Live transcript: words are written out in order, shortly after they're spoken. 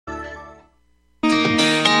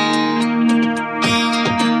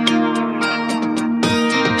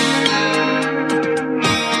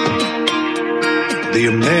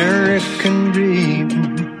American dream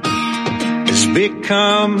has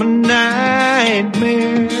become a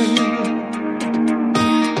nightmare.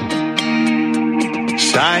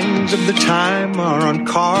 Signs of the time are on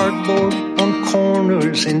cardboard on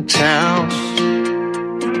corners in town.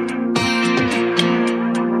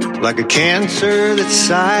 Like a cancer that's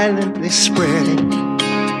silently spreading,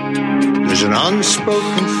 there's an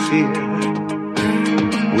unspoken fear.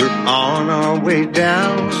 We're on our way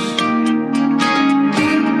down.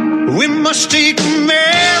 We must take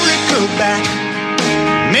America back.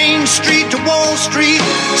 Main Street to Wall Street,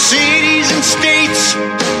 cities and states,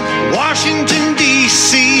 Washington,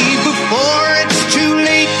 D.C. Before it's too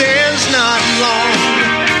late, there's not long.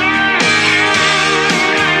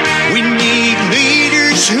 We need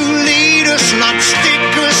leaders who lead us, not stick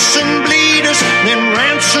us and bleed us, then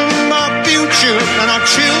ransom our future and our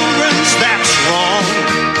children's, that's wrong.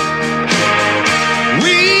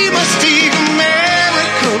 We must take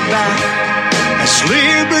America back as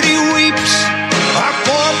liberty weeps, our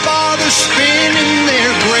forefathers spin in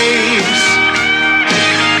their graves.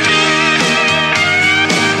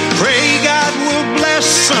 Pray God will bless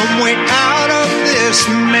some way out of this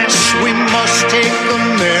mess. We must take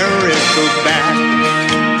America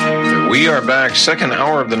back. We are back, second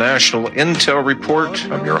hour of the National Intel Report.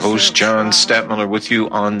 I'm your host, John Stadtmiller, with you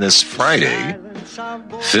on this Friday,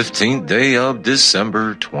 15th day of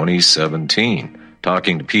December 2017.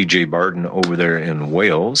 Talking to P.J. Barton over there in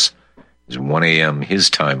Wales. It's 1 a.m.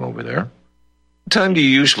 his time over there. What time do you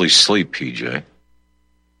usually sleep, P.J.?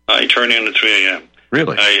 I turn in at 3 a.m.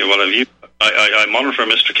 Really? I monitor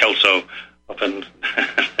Mr. Kelso up in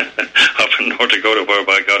North Dakota, where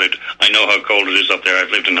I got it. I know how cold it is up there.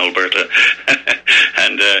 I've lived in Alberta.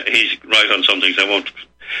 And he's right on some things. I won't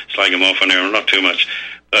slag him off on air, not too much.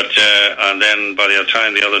 But and then by the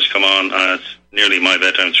time the others come on, it's nearly my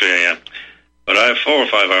bedtime, 3 a.m. But I have 4 or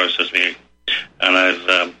 5 hours this meeting, and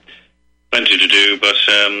I've plenty to do. But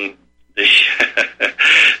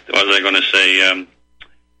what was I going to say?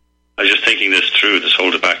 I was just thinking this through, this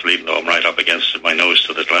whole debacle, even though I'm right up against my nose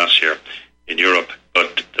to the glass here in Europe.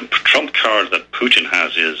 But the trump card that Putin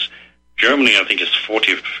has is Germany, I think, is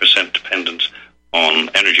 40% dependent on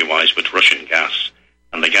energy-wise with Russian gas.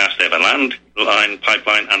 And the gas, they have a landline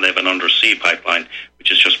pipeline and they have an undersea pipeline, which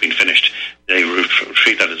has just been finished. They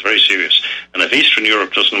treat that as very serious. And if Eastern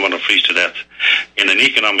Europe doesn't want to freeze to death in an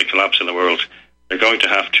economic collapse in the world, they're going to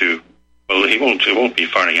have to, well, he won't be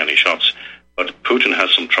firing any shots. But Putin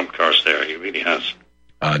has some trump cards there. He really has.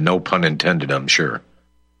 No pun intended, I'm sure.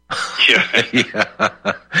 Yeah. Yeah.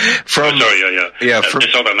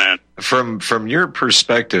 This other man. From your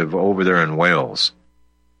perspective over there in Wales,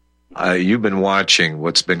 you've been watching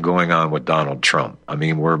what's been going on with Donald Trump. I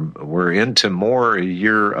mean, we're into more a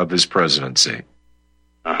year of his presidency.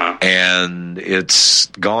 Uh-huh. And it's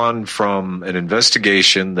gone from an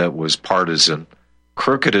investigation that was partisan,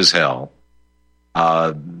 crooked as hell.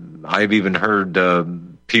 I've even heard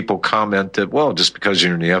people comment that, well, just because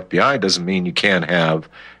you're in the FBI doesn't mean you can't have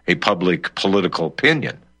a public political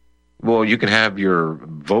opinion. Well, you can have your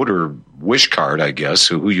voter wish card, I guess,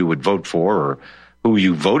 who you would vote for or who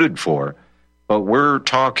you voted for. But we're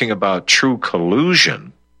talking about true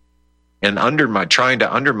collusion and trying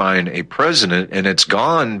to undermine a president, and it's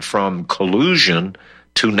gone from collusion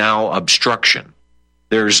to now obstruction.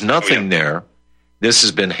 There's nothing there. This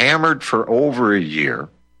has been hammered for over a year.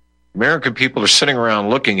 American people are sitting around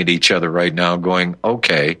looking at each other right now going,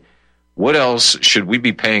 okay, what else should we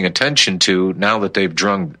be paying attention to now that they've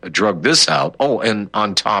drug this out? Oh, and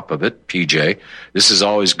on top of it, PJ, this is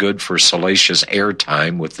always good for salacious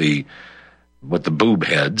airtime with the boob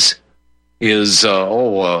heads, is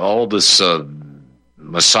all this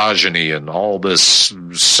misogyny and all this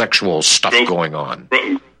sexual stuff going on.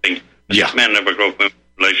 Yeah. Men never grow up in a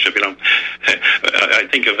relationship, you know. I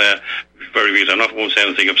think of very reason. I won't say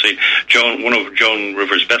anything obscene. One of Joan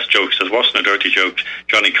Rivers' best jokes, it wasn't a dirty joke.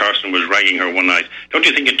 Johnny Carson was ragging her one night. Don't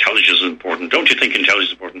you think intelligence is important? Don't you think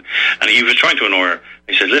intelligence is important? And he was trying to annoy her.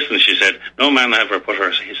 He said, listen, she said, no man ever put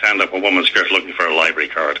his hand up a woman's skirt looking for a library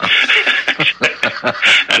card.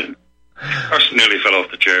 And Carson nearly fell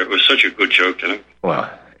off the chair. It was such a good joke, you know. Well,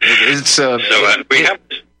 it's we have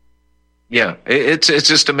this. Yeah, it's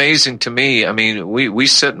just amazing to me. I mean, we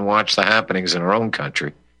sit and watch the happenings in our own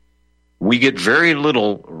country. We get very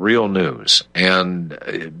little real news.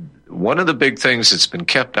 And one of the big things that's been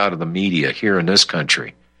kept out of the media here in this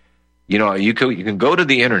country, you know, you can go to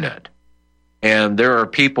the internet and there are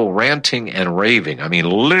people ranting and raving. I mean,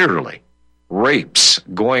 literally rapes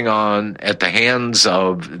going on at the hands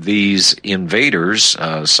of these invaders.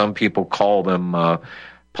 Some people call them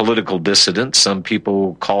political dissidents. Some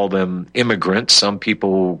people call them immigrants. Some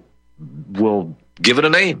people will give it a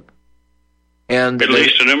name. And Middle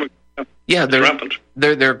Eastern immigrants. Yeah, rampant.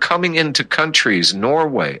 They're coming into countries,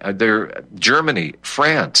 Norway, Germany,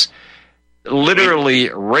 France, literally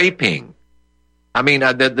raping. I mean,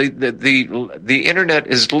 the internet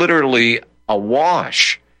is literally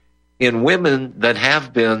awash in women that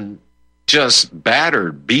have been just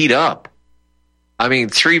battered, beat up. I mean,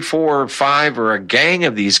 3, 4, 5, or a gang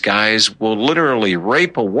of these guys will literally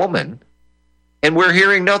rape a woman, and we're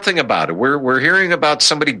hearing nothing about it. We're hearing about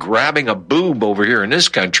somebody grabbing a boob over here in this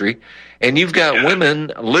country, and you've got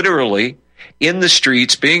women literally in the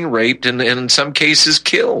streets being raped and in some cases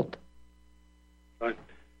killed. Right.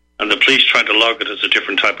 And the police trying to log it as a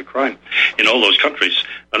different type of crime in all those countries.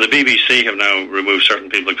 And the BBC have now removed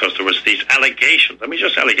certain people because there was these allegations. I mean,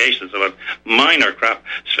 just allegations about minor crap.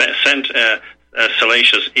 Sent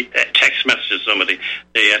salacious text messages to somebody.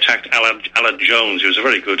 They attacked Alan Jones, who was a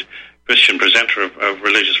very good Christian presenter of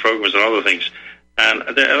religious programs and other things. And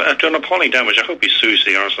they've done appalling damage. I hope he sues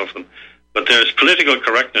the arse off them. But there's political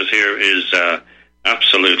correctness here is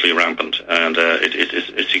absolutely rampant. And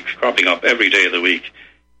it's cropping up every day of the week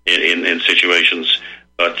in situations.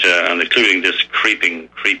 But and including this creep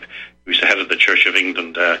who's the head of the Church of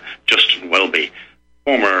England, Justin Welby,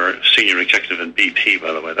 former senior executive in BP,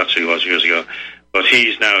 by the way. That's who he was years ago. But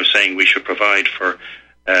he's now saying we should provide for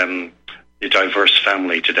the diverse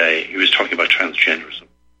family today. He was talking about transgenderism.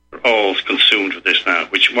 We're all consumed with this now,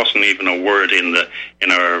 which wasn't even a word in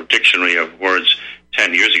our dictionary of words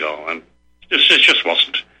 10 years ago. And it just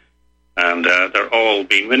wasn't. And they're all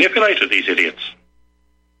being manipulated, these idiots.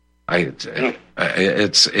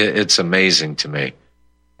 It's amazing to me.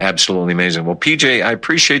 Absolutely amazing. Well, PJ, I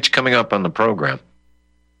appreciate you coming up on the program.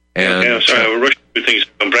 And, sorry, we're rushing through things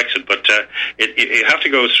on Brexit, but you have to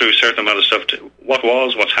go through a certain amount of stuff to what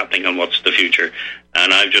was, what's happening, and what's the future.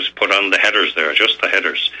 And I've just put on the headers there, just the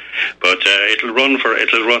headers. But it'll run.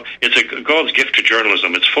 It's God's gift to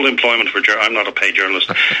journalism. It's full employment for. I'm not a paid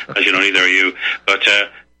journalist, as you know, neither are you. But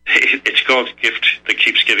it's God's gift that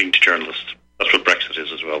keeps giving to journalists. That's what Brexit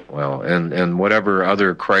is as well. Well, and whatever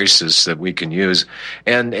other crisis that we can use.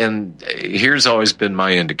 And here's always been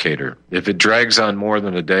my indicator. If it drags on more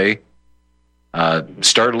than a day,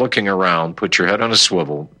 start looking around, put your head on a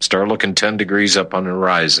swivel, start looking 10 degrees up on the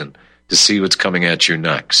horizon to see what's coming at you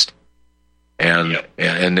next. And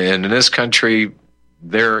in this country,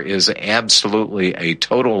 there is absolutely a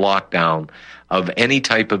total lockdown of any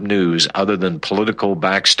type of news other than political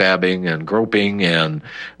backstabbing and groping, and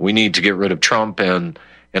we need to get rid of Trump, and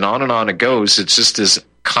on it goes. It's just this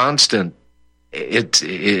constant,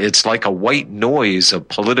 it's like a white noise of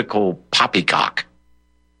political poppycock.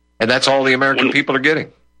 And that's all the American people are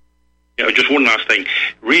getting. Yeah, just one last thing.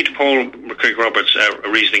 Read Paul McCraig-Roberts'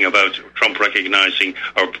 reasoning about Trump recognizing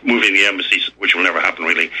or moving the embassies, which will never happen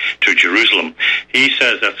really, to Jerusalem. He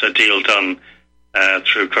says that's a deal done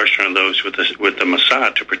through Kushner and those with the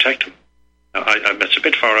Mossad to protect him. It's a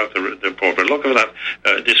bit far out the report, but look at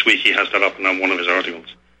that. This week he has that up on one of his articles.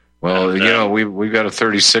 Well, and, we've got a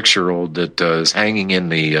 36-year-old that is hanging in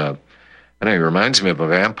the. I know, it reminds me of a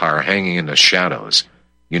vampire hanging in the shadows.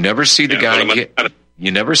 You never see the guy.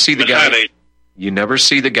 You never see the guy. You never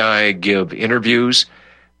see the guy give interviews.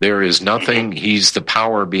 There is nothing. He's the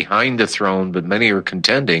power behind the throne, but many are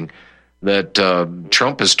contending that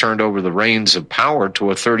Trump has turned over the reins of power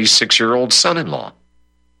to a 36-year-old son-in-law.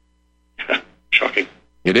 Shocking.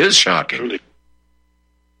 It is shocking. Truly.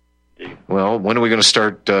 Well, when are we going to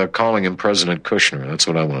start calling him President Kushner? That's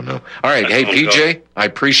what I want to know. All right. Hey, PJ, I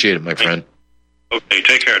appreciate it, my friend. Okay,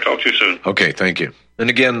 take care. Talk to you soon. Okay, thank you. And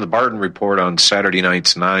again, the Barden Report on Saturday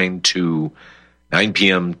nights, 9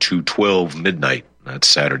 p.m. to 12 midnight. That's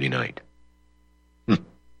Saturday night.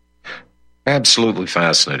 Absolutely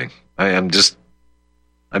fascinating.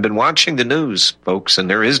 I've been watching the news, folks, and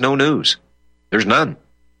there is no news. There's none.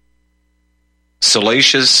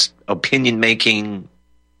 Salacious opinion-making,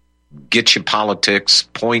 get-you politics,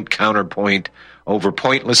 point, counterpoint, over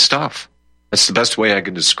pointless stuff. That's the best way I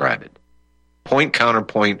can describe it. Point,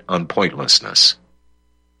 counterpoint on pointlessness.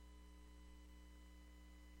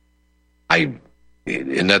 And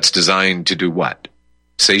that's designed to do what?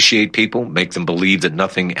 Satiate people, make them believe that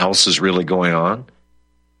nothing else is really going on?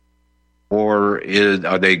 Or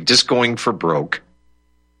are they just going for broke,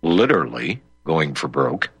 literally going for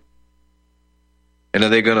broke? And are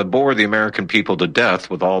they going to bore the American people to death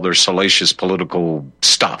with all their salacious political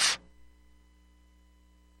stuff?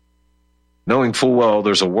 Knowing full well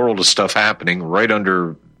there's a world of stuff happening right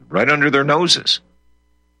under their noses.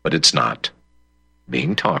 But it's not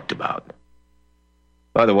being talked about.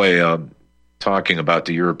 By the way, talking about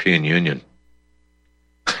the European Union.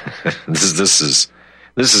 This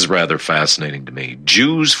is rather fascinating to me.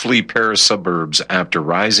 Jews flee Paris suburbs after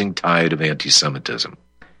rising tide of anti-Semitism.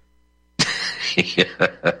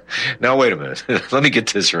 Now, wait a minute. Let me get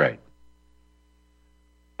this right.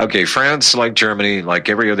 Okay, France, like Germany, like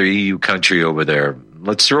every other EU country over there,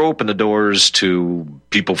 let's throw open the doors to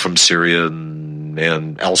people from Syria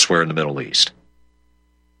and elsewhere in the Middle East.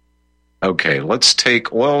 Okay, let's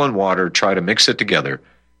take oil and water, try to mix it together,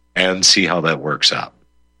 and see how that works out.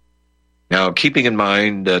 Now, keeping in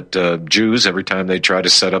mind that Jews, every time they try to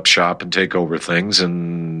set up shop and take over things,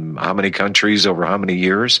 and how many countries over how many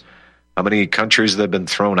years, how many countries they've been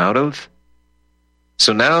thrown out of?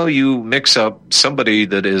 So now you mix up somebody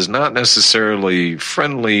that is not necessarily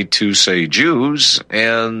friendly to, say, Jews,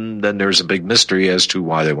 and then there's a big mystery as to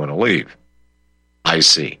why they want to leave. I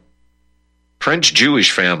see. French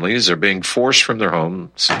Jewish families are being forced from their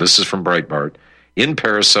homes, this is from Breitbart, in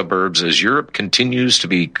Paris suburbs as Europe continues to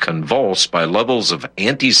be convulsed by levels of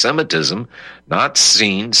anti-Semitism not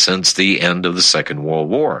seen since the end of the Second World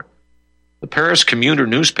War. The Paris commuter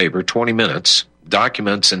newspaper, 20 Minutes,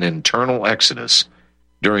 documents an internal exodus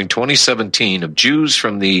during 2017 of Jews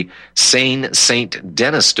from the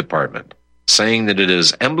Seine-Saint-Denis department, saying that it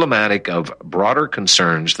is emblematic of broader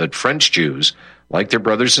concerns that French Jews, like their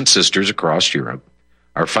brothers and sisters across Europe,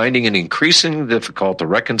 are finding it increasingly difficult to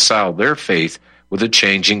reconcile their faith with the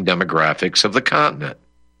changing demographics of the continent.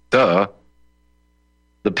 The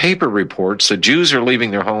paper reports that Jews are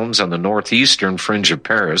leaving their homes on the northeastern fringe of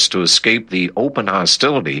Paris to escape the open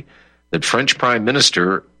hostility that French Prime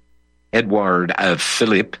Minister Edouard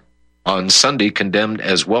Philippe on Sunday condemned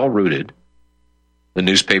as well-rooted. The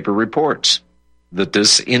newspaper reports that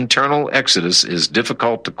this internal exodus is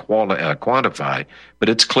difficult to quantify, but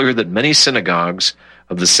it's clear that many synagogues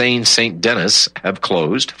of the Seine-Saint-Denis have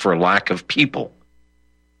closed for lack of people.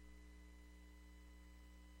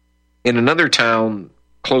 In another town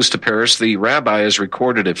close to Paris, the rabbi has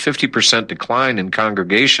recorded a 50% decline in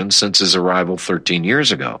congregation since his arrival 13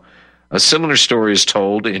 years ago. A similar story is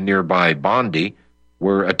told in nearby Bondy,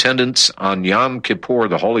 where attendance on Yom Kippur,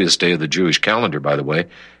 the holiest day of the Jewish calendar, by the way,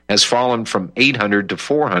 has fallen from 800 to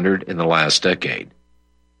 400 in the last decade.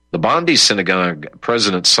 The Bondy synagogue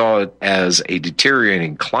president saw it as a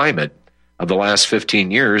deteriorating climate of the last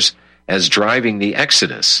 15 years as driving the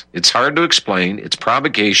exodus. It's hard to explain its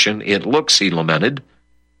propagation. It looks, he lamented,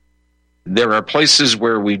 there are places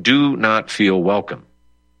where we do not feel welcome.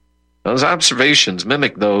 Those observations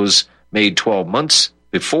mimic those made 12 months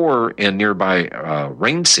before in nearby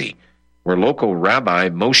Raincy, where local Rabbi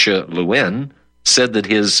Moshe Lewin said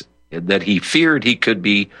that he feared he could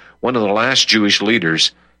be one of the last Jewish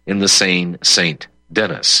leaders in the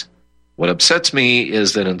Seine-Saint-Denis. What upsets me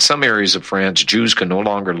is that in some areas of France, Jews can no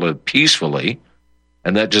longer live peacefully,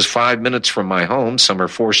 and that just 5 minutes from my home, some are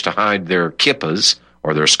forced to hide their kippas,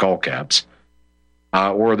 or their skull caps,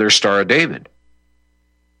 or their Star of David.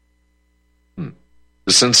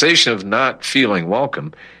 The sensation of not feeling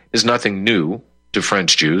welcome is nothing new to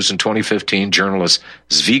French Jews. In 2015, journalist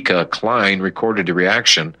Zvika Klein recorded a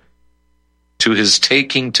reaction to his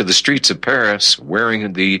taking to the streets of Paris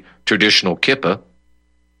wearing the traditional kippah.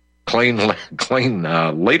 Klein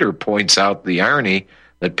later points out the irony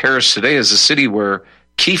that Paris today is a city where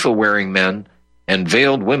kippah-wearing men and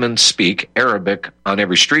veiled women speak Arabic on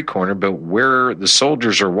every street corner, but where the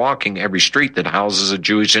soldiers are walking every street that houses a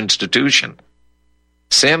Jewish institution.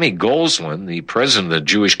 Sammy Golzlin, the president of the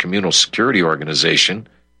Jewish Communal Security Organization,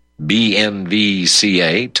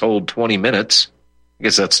 BNVCA, told 20 Minutes, I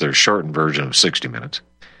guess that's their shortened version of 60 Minutes,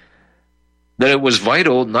 that it was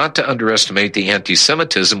vital not to underestimate the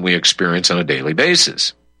anti-Semitism we experience on a daily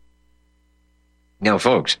basis. Now,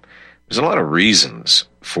 folks, there's a lot of reasons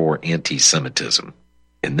for anti-Semitism.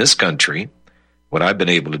 In this country, what I've been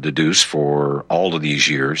able to deduce for all of these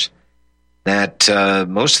years, that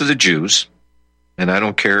most of the Jews, and I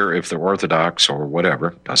don't care if they're Orthodox or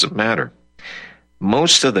whatever, doesn't matter,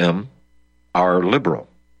 most of them are liberal.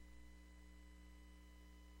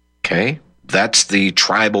 Okay? That's the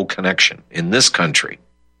tribal connection in this country.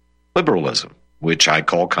 Liberalism, which I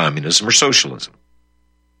call communism or socialism.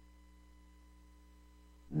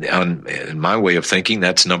 In my way of thinking,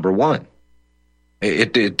 that's number one.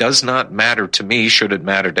 It does not matter to me, should it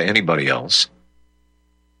matter to anybody else,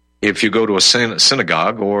 if you go to a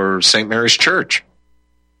synagogue or St. Mary's Church.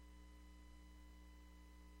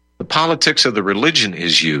 The politics of the religion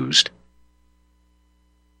is used,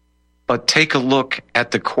 but take a look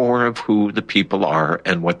at the core of who the people are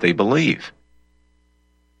and what they believe.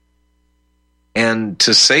 And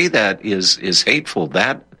to say that is hateful,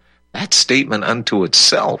 that statement unto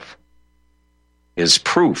itself is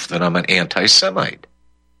proof that I'm an anti-Semite.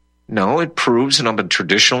 No, it proves that I'm a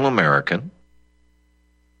traditional American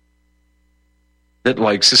that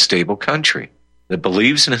likes a stable country, that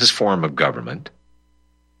believes in his form of government,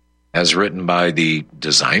 as written by the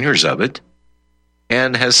designers of it,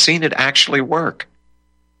 and has seen it actually work.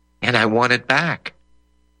 And I want it back.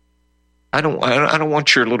 I don't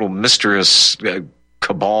want your little mysterious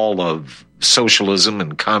cabal of socialism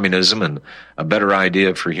and communism and a better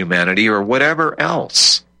idea for humanity or whatever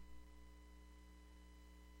else.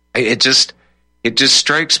 It just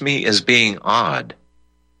strikes me as being odd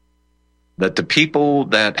that the people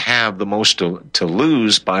that have the most to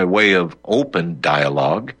lose by way of open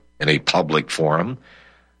dialogue in a public forum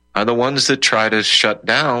are the ones that try to shut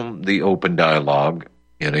down the open dialogue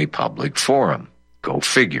in a public forum. Go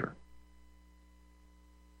figure.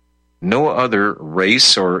 No other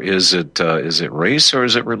race, or is it race or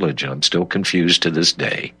is it religion? I'm still confused to this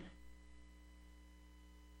day.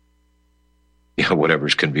 Yeah,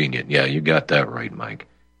 whatever's convenient. Yeah, you got that right, Mike.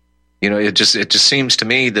 It just seems to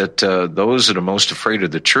me that those that are most afraid of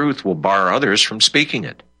the truth will bar others from speaking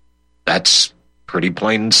it. That's pretty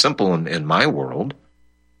plain and simple in my world.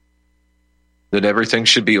 That everything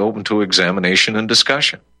should be open to examination and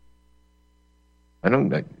discussion.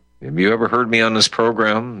 Have you ever heard me on this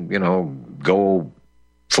program, go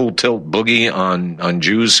full tilt boogie on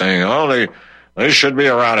Jews saying, oh, they should be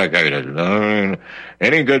eradicated. I mean,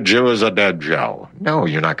 any good Jew is a dead Jew. No,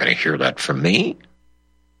 you're not going to hear that from me.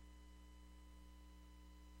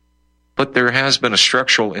 But there has been a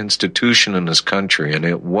structural institution in this country, and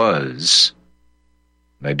it was,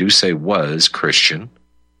 and I do say was, Christian.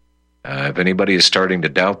 If anybody is starting to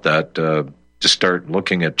doubt that, just start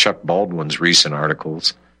looking at Chuck Baldwin's recent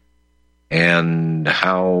articles and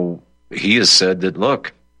how he has said that,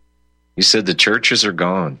 look, he said the churches are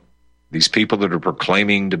gone. These people that are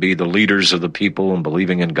proclaiming to be the leaders of the people and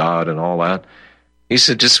believing in God and all that, he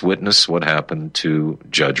said, just witness what happened to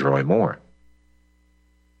Judge Roy Moore.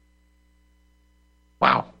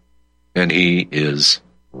 Wow. And he is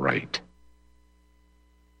right.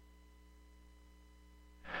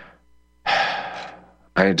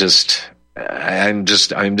 I'm just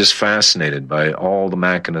fascinated by all the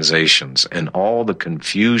machinations and all the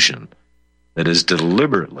confusion that is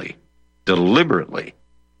deliberately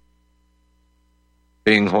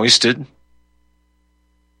being hoisted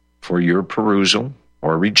for your perusal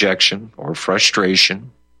or rejection or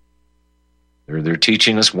frustration. They're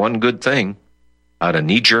teaching us one good thing: how to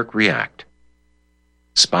knee-jerk react,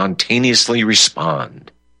 spontaneously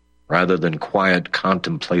respond, rather than quiet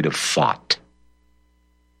contemplative thought,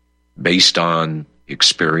 based on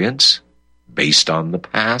experience, based on the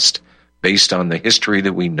past, based on the history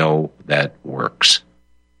that we know that works.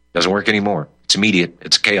 Doesn't work anymore. It's immediate.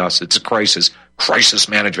 It's chaos. It's a crisis. Crisis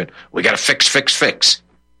management. We got to fix.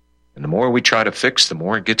 And the more we try to fix, the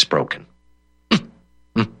more it gets broken.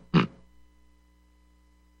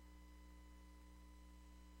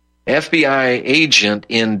 FBI agent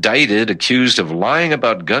indicted accused of lying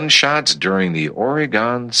about gunshots during the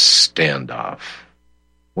Oregon standoff.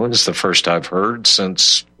 Well, this is the first I've heard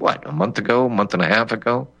since, a month and a half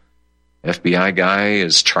ago? FBI guy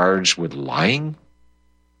is charged with lying?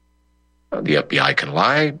 Well, the FBI can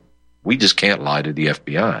lie. We just can't lie to the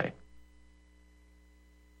FBI.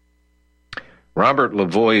 Robert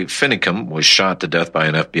Lavoy Finicum was shot to death by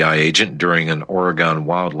an FBI agent during an Oregon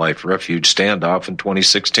Wildlife Refuge standoff in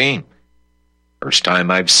 2016. First time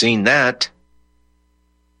I've seen that.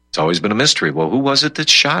 It's always been a mystery. Well, who was it that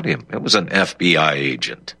shot him? It was an FBI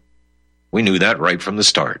agent. We knew that right from the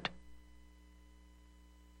start.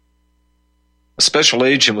 A special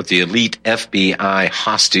agent with the elite FBI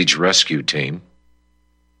hostage rescue team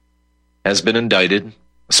has been indicted.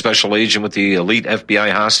 A special agent with the elite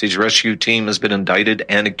FBI hostage rescue team has been indicted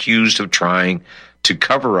and accused of trying to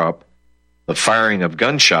cover up the firing of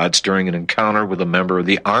gunshots during an encounter with a member of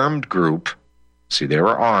the armed group. See, they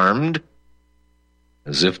were armed,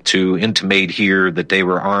 as if to intimate here that they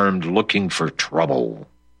were armed looking for trouble.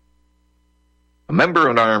 A member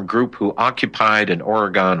of an armed group who occupied an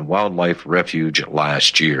Oregon Wildlife Refuge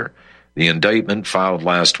last year. The indictment filed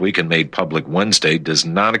last week and made public Wednesday does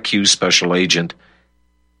not accuse Special Agent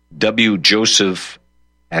W. Joseph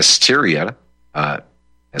Asteria, I'll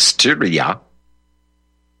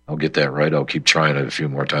get that right, I'll keep trying it a few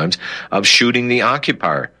more times, of shooting the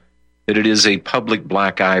occupier, that it is a public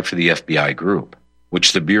black eye for the FBI group,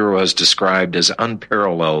 which the Bureau has described as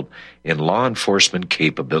unparalleled in law enforcement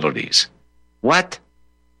capabilities. What?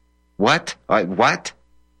 What? What?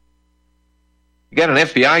 You got an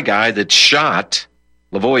FBI guy that shot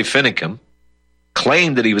Lavoy Finicum,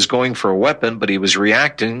 claimed that he was going for a weapon, but he was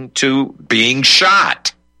reacting to being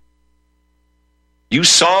shot. You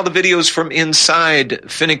saw the videos from inside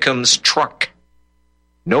Finicum's truck.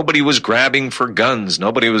 Nobody was grabbing for guns.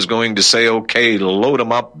 Nobody was going to say, okay, load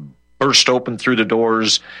them up, burst open through the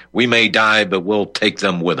doors. We may die, but we'll take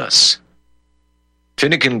them with us.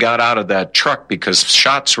 Finicum got out of that truck because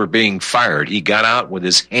shots were being fired. He got out with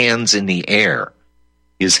his hands in the air.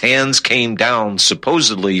 His hands came down,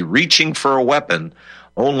 supposedly reaching for a weapon,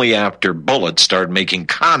 only after bullets started making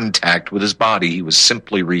contact with his body. He was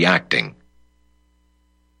simply reacting.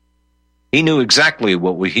 He knew exactly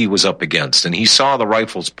what he was up against, and he saw the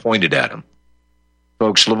rifles pointed at him.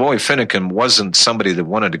 Folks, Lavoy Finicum wasn't somebody that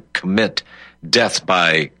wanted to commit death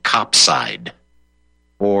by copside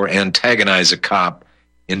or antagonize a cop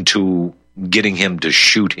into getting him to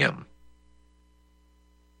shoot him.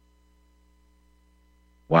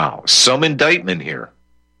 Wow, some indictment here.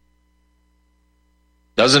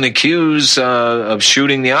 Doesn't accuse of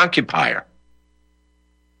shooting the occupier.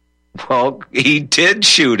 Well, he did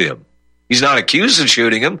shoot him. He's not accused of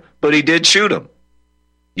shooting him, but he did shoot him.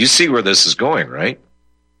 You see where this is going, right?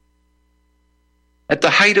 At the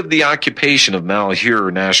height of the occupation of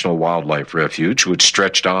Malheur National Wildlife Refuge, which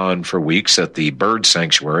stretched on for weeks at the bird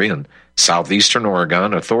sanctuary in southeastern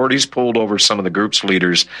Oregon, authorities pulled over some of the group's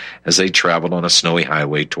leaders as they traveled on a snowy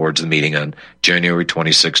highway towards the meeting on January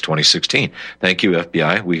 26, 2016. Thank you,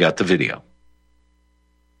 FBI. We got the video.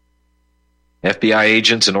 FBI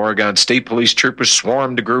agents and Oregon State Police troopers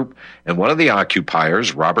swarmed the group, and one of the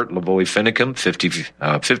occupiers, Robert Lavoy Finicum,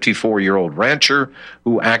 54-year-old rancher,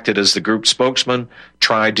 who acted as the group's spokesman,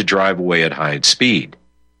 tried to drive away at high speed.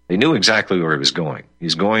 They knew exactly where he was going.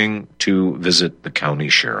 He's going to visit the county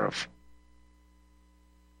sheriff.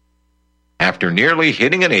 After nearly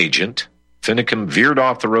hitting an agent, Finicum veered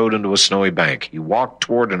off the road into a snowy bank. He walked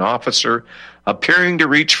toward an officer, appearing to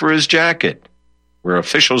reach for his jacket. Where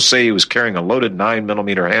officials say he was carrying a loaded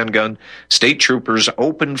 9mm handgun, state troopers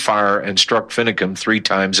opened fire and struck Finicum 3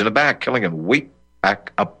 times in the back, killing him. Wait,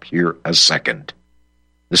 back up here a second.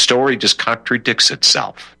 The story just contradicts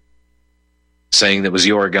itself, saying that it was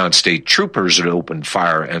the Oregon State troopers that opened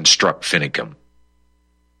fire and struck Finicum. It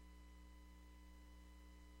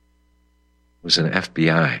was an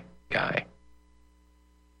FBI guy.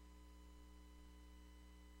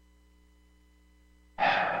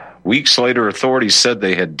 Weeks later, authorities said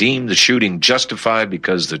they had deemed the shooting justified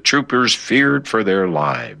because the troopers feared for their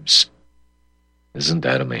lives. Isn't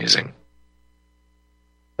that amazing?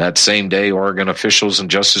 That same day, Oregon officials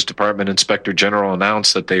and Justice Department Inspector General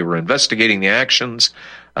announced that they were investigating the actions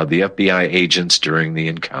of the FBI agents during the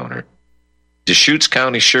encounter. Deschutes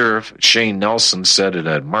County Sheriff Shane Nelson said at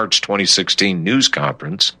a March 2016 news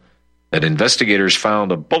conference that investigators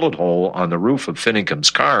found a bullet hole on the roof of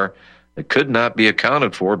Finicum's car that could not be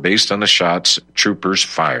accounted for based on the shots troopers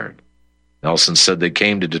fired. Nelson said they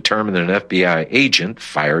came to determine that an FBI agent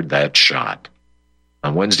fired that shot.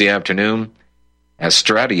 On Wednesday afternoon,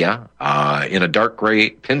 Estradia, in a dark gray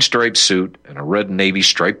pinstripe suit and a red and navy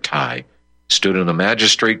striped tie, stood in a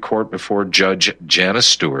magistrate court before Judge Janice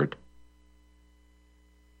Stewart.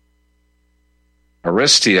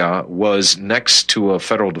 Arestia was next to a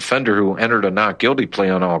federal defender who entered a not guilty plea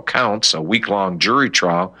on all counts. A week-long jury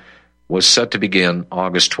trial was set to begin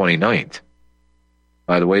August 29th.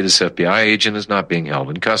 By the way, this FBI agent is not being held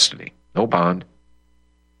in custody. No bond.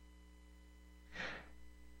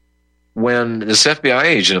 When this FBI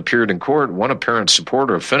agent appeared in court, one apparent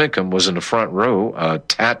supporter of Finicum was in the front row, a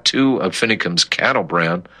tattoo of Finicum's cattle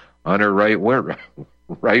brand on her right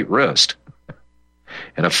wrist.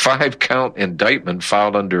 And a 5-count indictment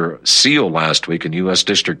filed under seal last week in U.S.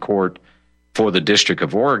 District Court for the District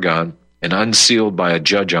of Oregon and unsealed by a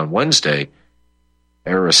judge on Wednesday.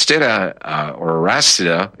 Aristida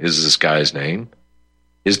is this guy's name,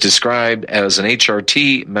 is described as an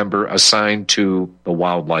HRT member assigned to the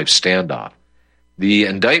wildlife standoff. The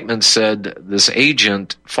indictment said this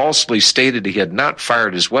agent falsely stated he had not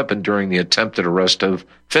fired his weapon during the attempted arrest of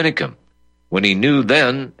Finicum, when he knew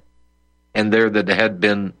then and there that had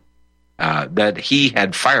been that he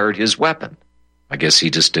had fired his weapon. I guess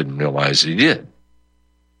he just didn't realize he did.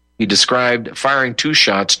 He described firing 2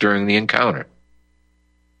 shots during the encounter.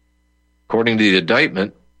 According to the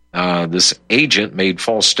indictment, this agent made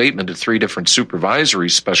false statement to 3 different supervisory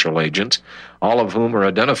special agents, all of whom are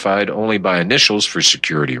identified only by initials for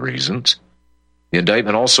security reasons. The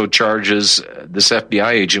indictment also charges this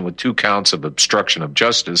FBI agent with 2 counts of obstruction of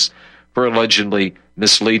justice for allegedly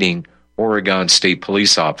misleading Oregon State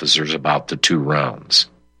police officers about the 2 rounds.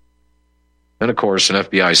 And of course, an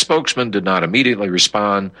FBI spokesman did not immediately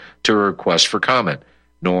respond to a request for comment,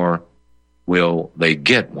 nor will they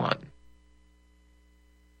get one?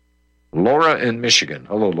 Laura in Michigan.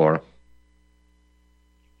 Hello, Laura.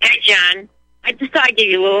 Hi, John. I just thought I'd give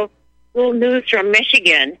you a little news from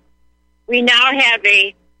Michigan. We now have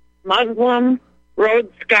a Muslim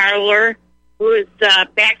Rhodes Scholar who is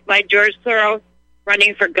backed by George Soros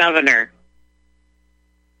running for governor.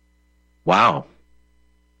 Wow.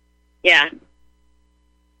 Yeah.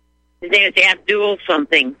 His name is Abdul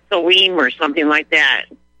something, Salim or something like that.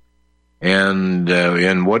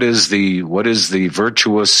 And what is the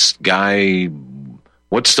virtuous guy?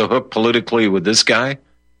 What's the hook politically with this guy?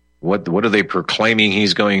 What are they proclaiming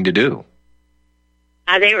he's going to do?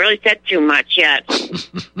 They haven't really said too much yet.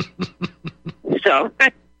 So,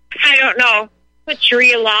 I don't know. Put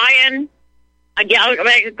Sharia law in. I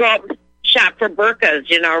could go out and shop for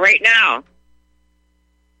burqas, right now.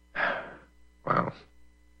 Wow.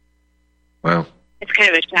 Well, it's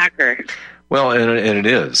kind of a shocker. Well, and it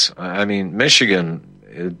is. I mean, Michigan's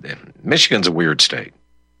a weird state.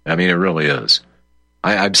 I mean, it really is.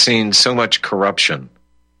 I've seen so much corruption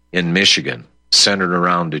in Michigan centered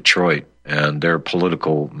around Detroit and their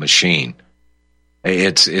political machine.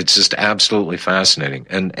 It's just absolutely fascinating.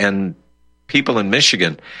 And people in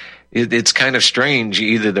Michigan, it's kind of strange.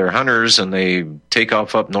 Either they're hunters and they take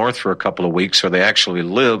off up north for a couple of weeks, or they actually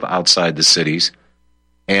live outside the cities.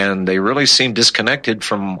 And they really seem disconnected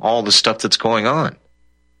from all the stuff that's going on.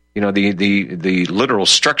 The literal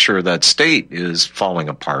structure of that state is falling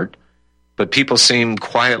apart, but people seem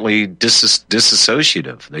quietly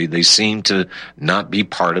disassociative. They seem to not be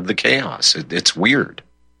part of the chaos. It's weird.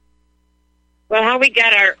 Well, how we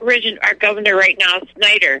got our governor right now,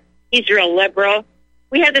 Snyder, he's real liberal.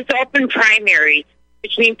 We have this open primaries,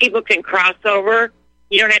 which means people can cross over.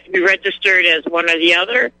 You don't have to be registered as one or the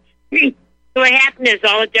other. So what happened is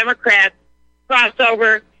all the Democrats cross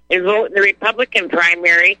over and vote in the Republican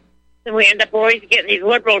primary, and we end up always getting these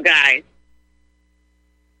liberal guys.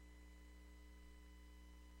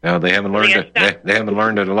 Now they haven't learned they haven't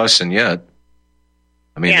learned a lesson yet.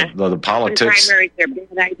 I mean, the politics. Primaries are a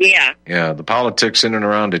bad idea. Yeah, the politics in and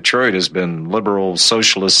around Detroit has been liberal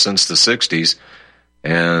socialist since the '60s,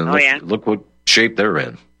 and look what shape they're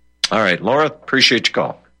in. All right, Laura, appreciate your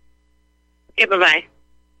call. Okay, bye-bye.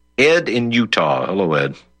 Ed in Utah. Hello,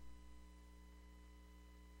 Ed.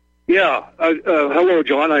 Yeah. Hello,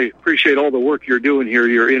 John. I appreciate all the work you're doing here,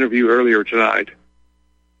 your interview earlier tonight.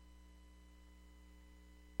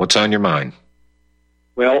 What's on your mind?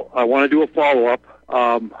 Well, I want to do a follow-up.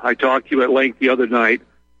 I talked to you at length the other night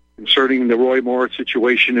concerning the Roy Moore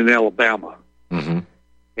situation in Alabama. Mm-hmm.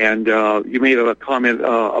 And you made a comment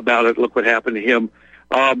about it. Look what happened to him.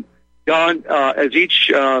 Don, as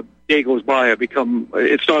each day goes by,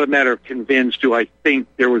 it's not a matter of convinced, do I think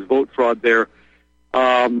there was vote fraud there?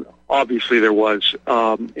 Obviously there was.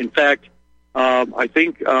 In fact, I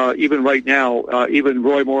think even right now, even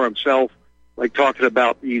Roy Moore himself, like talking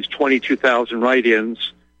about these 22,000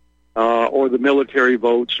 write-ins or the military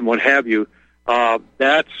votes and what have you,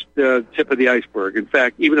 that's the tip of the iceberg. In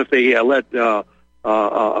fact, even if they let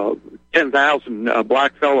 10,000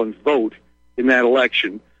 black felons vote in that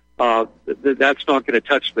election, that's not going to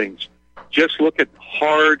touch things. Just look at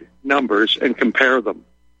hard numbers and compare them.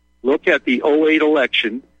 Look at the 2008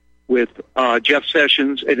 election with Jeff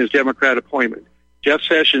Sessions and his Democrat appointment. Jeff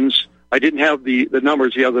Sessions, I didn't have the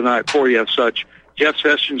numbers the other night for you as such. Jeff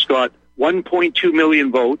Sessions got 1.2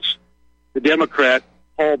 million votes. The Democrat,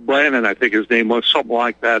 Paul Brannan, I think his name was, something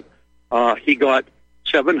like that, he got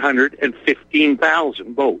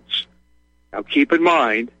 715,000 votes. Now keep in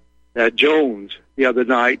mind that Jones the other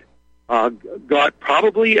night got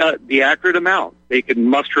probably the accurate amount. They can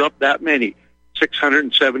muster up that many.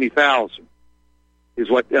 670,000 is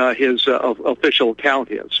what his official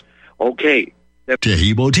count is. Okay.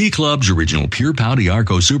 Tahibo Tea Club's original Pure Pouty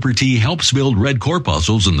Arco Super Tea helps build red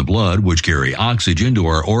corpuscles in the blood, which carry oxygen to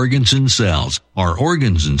our organs and cells. Our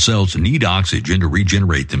organs and cells need oxygen to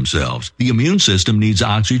regenerate themselves. The immune system needs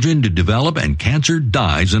oxygen to develop, and cancer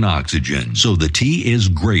dies in oxygen. So the tea is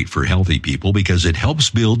great for healthy people because it helps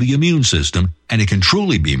build the immune system, and it can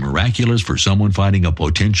truly be miraculous for someone fighting a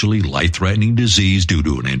potentially life-threatening disease due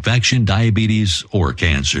to an infection, diabetes, or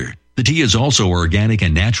cancer. The tea is also organic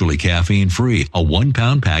and naturally caffeine-free. A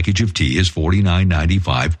 1-pound package of tea is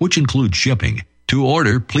 $49.95, which includes shipping. To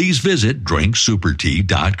order, please visit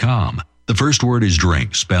drinksupertea.com. The first word is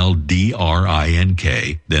drink, spelled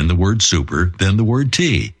D-R-I-N-K, then the word super, then the word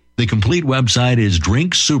tea. The complete website is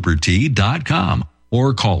drinksupertea.com.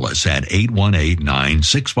 or call us at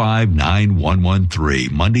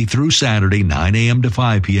 818-965-9113, Monday through Saturday, 9 a.m. to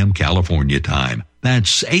 5 p.m. California time.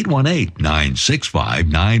 That's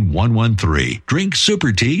 818-965-9113.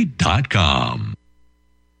 DrinkSuperTea.com.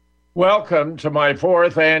 Welcome to my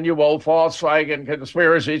 4th annual Volkswagen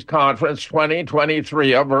Conspiracies Conference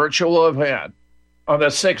 2023, a virtual event on the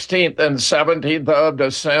 16th and 17th of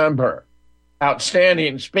December.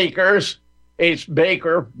 Outstanding speakers: Ace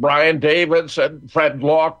Baker, Brian Davidson, Fred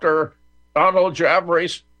Lochter, Donald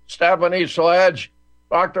Jeffries, Stephanie Sledge,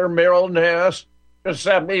 Dr. Meryl Ness,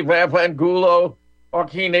 Giuseppe Vavangulo,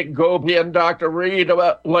 Joaquin Gopian, Dr.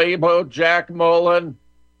 Rita Labo, Jack Mullen,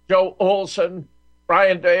 Joe Olson,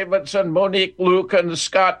 Brian Davidson, Monique Lucan,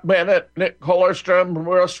 Scott Bennett, Nick Kollerstrom,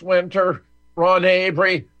 Russ Winter, Ron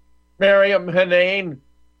Avery, Miriam Hanane,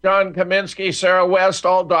 John Kaminsky, Sarah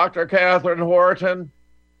Westall, Dr. Catherine Horton.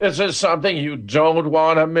 This is something you don't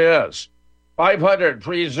want to miss. 500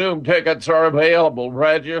 free Zoom tickets are available.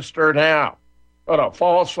 Register now. Go to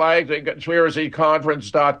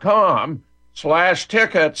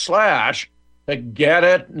falseflagsandconspiracies.com/ticket/ to get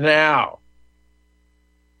it now.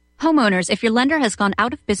 Homeowners, if your lender has gone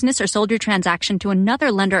out of business or sold your transaction to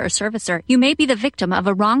another lender or servicer, you may be the victim of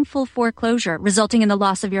a wrongful foreclosure, resulting in the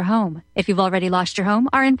loss of your home. If you've already lost your home,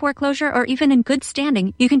 are in foreclosure, or even in good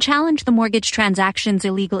standing, you can challenge the mortgage transaction's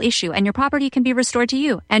illegal issue, and your property can be restored to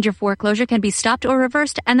you, and your foreclosure can be stopped or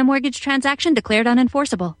reversed, and the mortgage transaction declared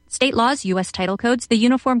unenforceable. State laws, U.S. title codes, the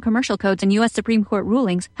Uniform Commercial Codes, and U.S. Supreme Court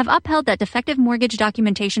rulings have upheld that defective mortgage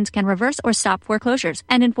documentations can reverse or stop foreclosures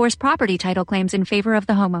and enforce property title claims in favor of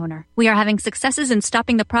the homeowner. We are having successes in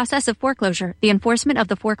stopping the process of foreclosure, the enforcement of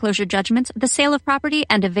the foreclosure judgments, the sale of property,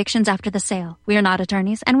 and evictions after the sale. We are not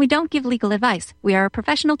attorneys, and we don't give legal advice. We are a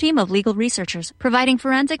professional team of legal researchers, providing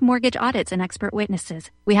forensic mortgage audits and expert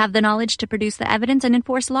witnesses. We have the knowledge to produce the evidence and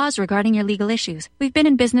enforce laws regarding your legal issues. We've been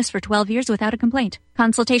in business for 12 years without a complaint.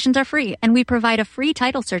 Consultations are free, and we provide a free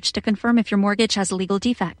title search to confirm if your mortgage has legal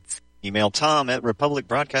defects. Email Tom at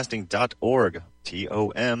republicbroadcasting.org.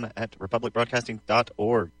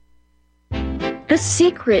 TOM@republicbroadcasting.org. The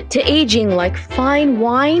secret to aging like fine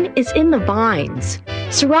wine is in the vines.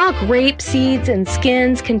 Syrah grape seeds and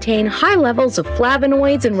skins contain high levels of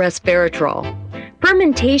flavonoids and resveratrol.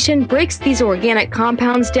 Fermentation breaks these organic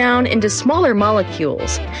compounds down into smaller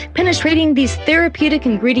molecules, penetrating these therapeutic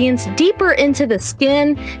ingredients deeper into the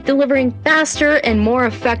skin, delivering faster and more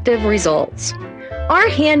effective results. Our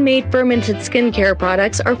handmade fermented skincare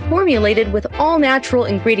products are formulated with all-natural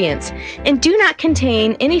ingredients and do not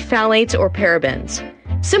contain any phthalates or parabens.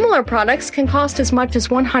 Similar products can cost as much as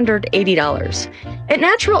 $180. At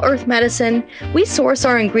Natural Earth Medicine, we source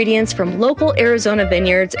our ingredients from local Arizona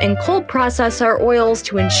vineyards and cold process our oils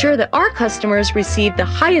to ensure that our customers receive the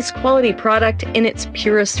highest quality product in its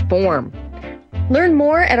purest form. Learn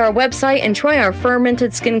more at our website and try our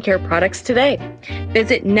fermented skincare products today.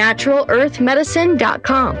 Visit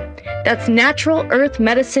NaturalEarthMedicine.com. That's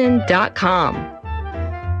NaturalEarthMedicine.com.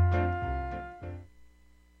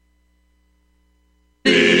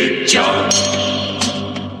 Big John.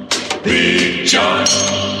 Big John.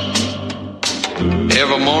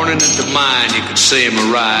 Every morning at the mine you could see him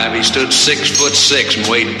arrive. He stood 6'6" and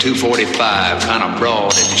weighed 245, kind of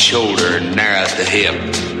broad at the shoulder and narrow at the hip.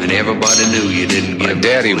 And everybody knew you didn't get him. My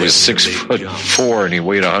daddy was 6'4" and he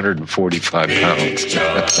weighed 145 pounds.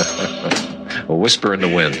 A whisper in the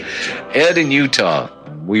wind. Ed in Utah.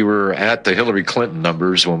 We were at the Hillary Clinton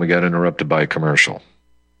numbers when we got interrupted by a commercial.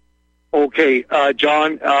 Okay,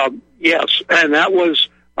 John, yes, and that was,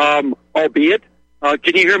 albeit,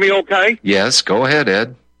 can you hear me okay? Yes, go ahead,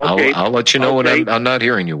 Ed. Okay. I'll let you know when I'm not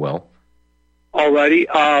hearing you well. Alrighty,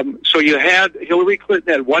 so you had Hillary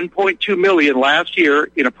Clinton at 1.2 million last year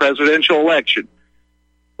in a presidential election.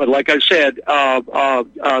 But like I said,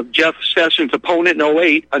 Jeff Sessions' opponent in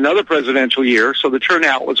 2008, another presidential year, so the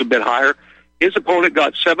turnout was a bit higher. His opponent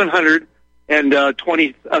got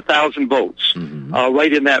 720,000 votes,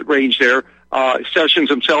 right in that range there. Sessions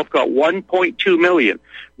himself got 1.2 million.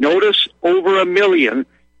 Notice over a million,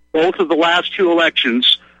 both of the last two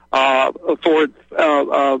elections for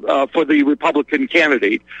the Republican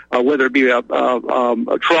candidate, whether it be a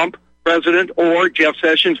Trump president or Jeff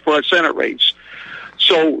Sessions for a Senate race.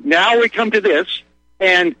 So now we come to this,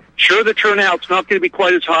 and sure, the turnout's not going to be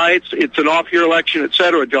quite as high. It's an off-year election, et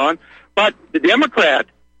cetera, John. But the Democrat,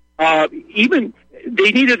 even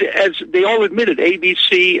they needed, as they all admitted,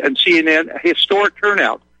 ABC and CNN, a historic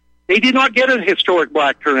turnout. They did not get a historic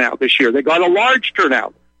black turnout this year. They got a large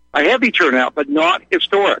turnout, a heavy turnout, but not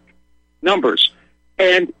historic numbers.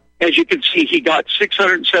 And as you can see, he got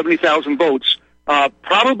 670,000 votes,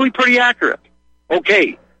 probably pretty accurate.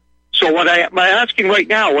 Okay, So what I'm asking right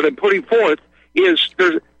now, what I'm putting forth is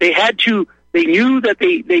they knew that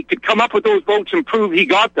they could come up with those votes and prove he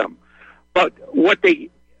got them. But what we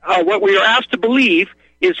are asked to believe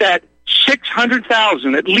is that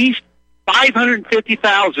 600,000, at least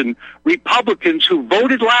 550,000 Republicans who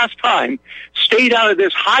voted last time stayed out of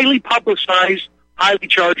this highly publicized, highly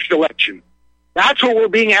charged election. That's what we're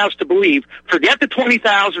being asked to believe. Forget the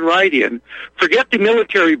 20,000 write-in. Forget the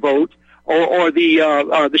military vote or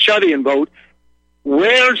the shut-in vote.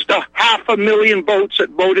 Where's the 500,000 votes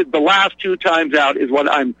that voted the last two times out is what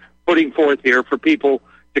I'm putting forth here for people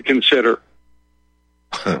to consider.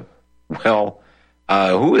 Well,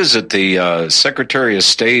 who is it? The Secretary of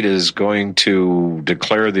State is going to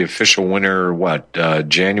declare the official winner,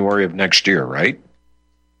 January of next year, right?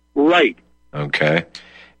 Right. Okay.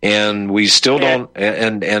 And we still don't,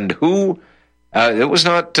 and who, it was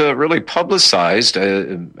not really publicized,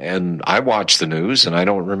 and I watched the news, and I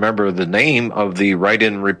don't remember the name of the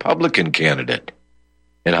write-in Republican candidate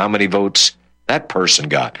and how many votes that person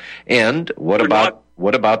got. And what about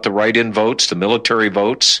the write-in votes, the military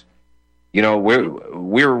votes? You know,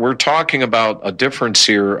 we're talking about a difference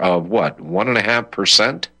here of what,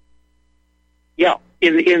 1.5%? Yeah,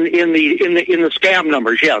 in the scam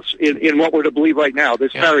numbers, yes. In what we're to believe right now,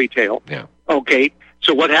 this fairy tale. Yeah. Okay.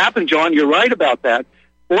 So what happened, John? You're right about that.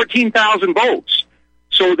 14,000 votes.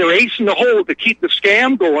 So their ace in the hole to keep the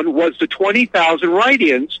scam going was the 20,000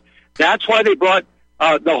 write-ins. That's why they brought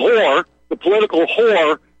the political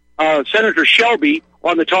whore, Senator Shelby,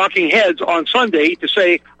 on the Talking Heads on Sunday to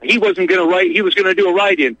say he wasn't going to write. He was going to do a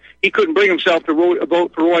write-in. He couldn't bring himself to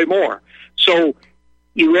vote for Roy Moore. So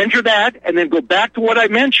you enter that, and then go back to what I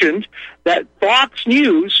mentioned, that Fox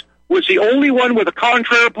News was the only one with a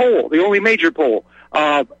contrary poll, the only major poll.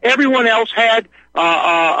 Everyone else had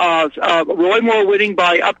Roy Moore winning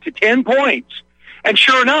by up to 10 points. And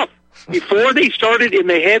sure enough, before they started in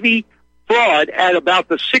the heavy fraud at about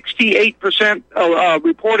the 68%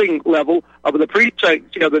 reporting level of the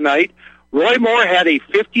precincts the other night, Roy Moore had a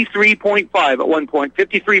 53.5 at one point,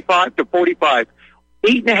 53.5 to 45,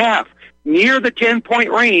 8.5, near the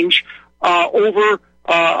 10-point range over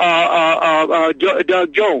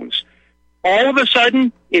Doug Jones. All of a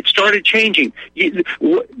sudden, it started changing.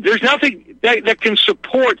 There's nothing that can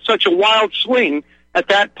support such a wild swing at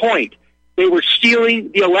that point. They were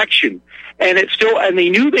stealing the election. And they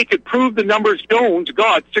knew they could prove the numbers Jones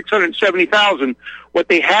got, 670,000. What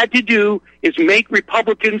they had to do is make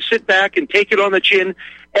Republicans sit back and take it on the chin,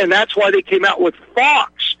 and that's why they came out with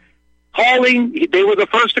Fox calling. They were the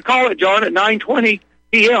first to call it, John, at 9:20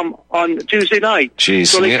 p.m. on Tuesday night. Jeez,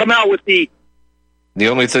 so they come out with the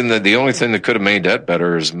only thing that could have made that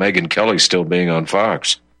better is Megyn Kelly still being on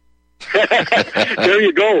Fox. There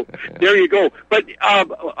you go. But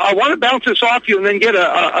I want to bounce this off you and then get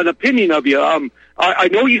an opinion of you. I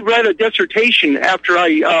know you read a dissertation after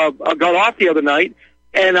I got off the other night,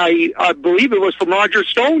 and I believe it was from Roger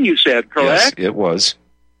Stone, you said, correct? Yes, it was.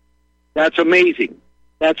 That's amazing.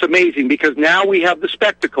 That's amazing, because now we have the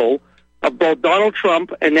spectacle of both Donald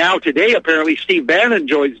Trump and now today apparently Steve Bannon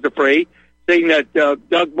joins the fray, saying that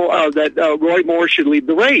Roy Moore should lead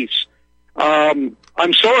the race. I'm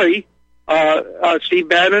sorry, Steve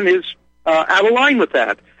Bannon is out of line with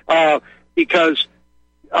that because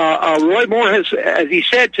Roy Moore has, as he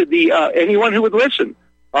said to anyone who would listen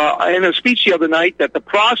in a speech the other night, that the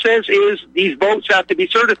process is these votes have to be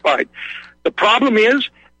certified. The problem is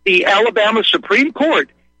the Alabama Supreme Court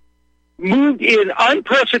moved in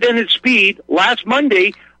unprecedented speed last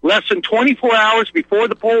Monday, less than 24 hours before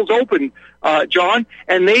the polls opened, John,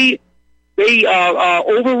 and they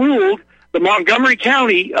overruled the Montgomery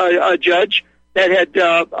County judge that had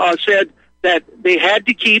said that they had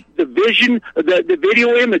to keep the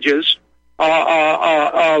video images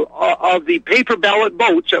of the paper ballot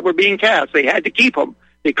votes that were being cast. They had to keep them.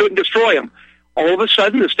 They couldn't destroy them. All of a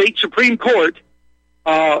sudden, the state Supreme Court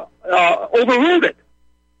overruled it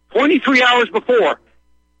 23 hours before.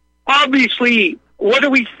 Obviously, what are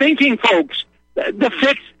we thinking, folks? The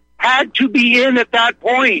fix had to be in at that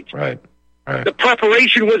point. Right. The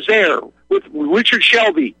preparation was there with Richard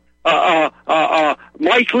Shelby,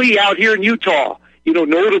 Mike Lee out here in Utah,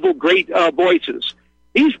 notable great voices.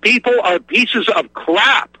 These people are pieces of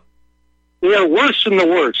crap. They are worse than the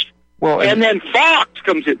worst. Well, and then Fox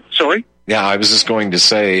comes in. Sorry? Yeah, I was just going to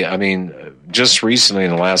say, just recently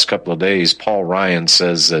in the last couple of days, Paul Ryan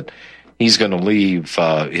says that he's going to leave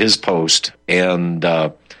his post and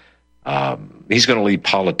he's going to leave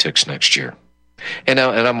politics next year. And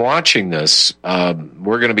I'm watching this.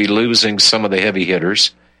 We're going to be losing some of the heavy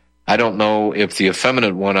hitters. I don't know if the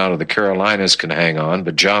effeminate one out of the Carolinas can hang on,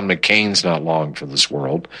 but John McCain's not long for this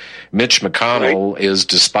world. Mitch McConnell is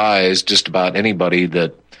despised. Just about anybody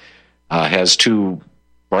that has two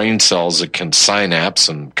brain cells that can synapse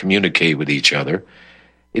and communicate with each other.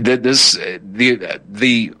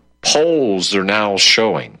 The polls are now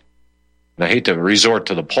showing, and I hate to resort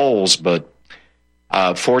to the polls, but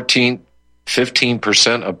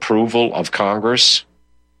 15% approval of Congress.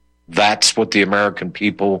 That's what the American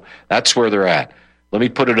people, that's where they're at. Let me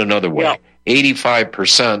put it another way.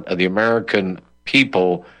 85% of the American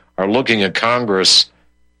people are looking at Congress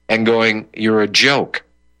and going, you're a joke.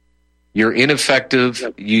 You're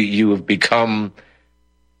ineffective. You have become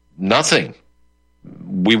nothing.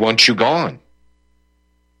 We want you gone.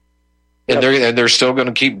 And they're still going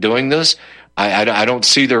to keep doing this. I don't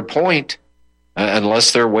see their point.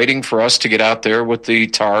 Unless they're waiting for us to get out there with the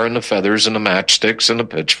tar and the feathers and the matchsticks and the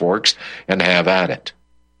pitchforks and have at it.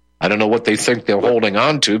 I don't know what they think they're holding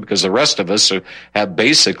on to, because the rest of us have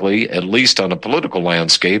basically, at least on the political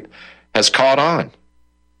landscape, has caught on.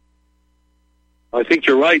 I think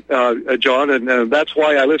you're right, John, and that's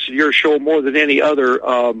why I listen to your show more than any other,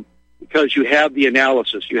 because you have the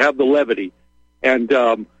analysis, you have the levity. And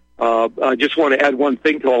I just want to add one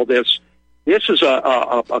thing to all this. This is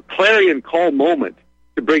a clarion call moment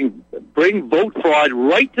to bring vote fraud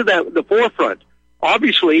right to the forefront.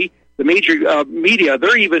 Obviously, the major media,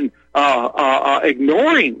 they're even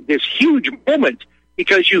ignoring this huge moment,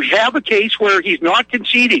 because you have a case where he's not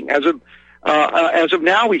conceding. As of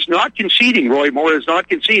now, he's not conceding. Roy Moore is not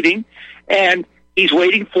conceding, and he's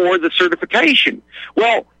waiting for the certification.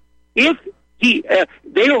 Well, if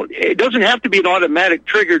it doesn't have to be an automatic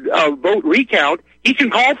triggered vote recount. He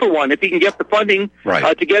can call for one if he can get the funding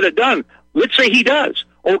to get it done. Let's say he does.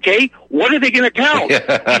 Okay, what are they going to count?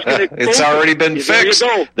 It's already been fixed.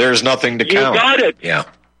 There's nothing to count. You got it. Yeah.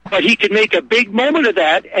 But he can make a big moment of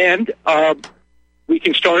that, and we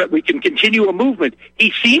can continue a movement.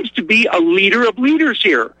 He seems to be a leader of leaders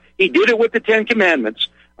here. He did it with the Ten Commandments.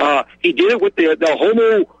 He did it with the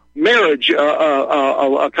homo marriage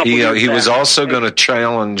a couple years back. He was also going to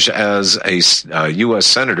challenge, as a U.S.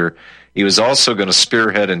 Senator, he was also going to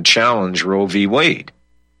spearhead and challenge Roe v. Wade.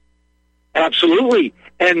 Absolutely.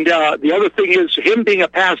 And the other thing is, him being a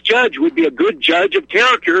past judge would be a good judge of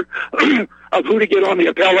character of who to get on the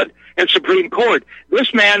appellate and Supreme Court.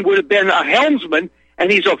 This man would have been a helmsman,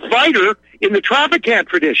 and he's a fighter in the trafficant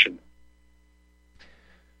tradition.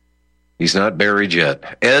 He's not buried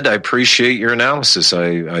yet. Ed, I appreciate your analysis.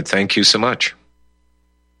 I thank you so much.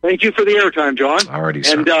 Thank you for the airtime, John. Alrighty,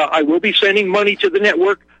 sir. And I will be sending money to the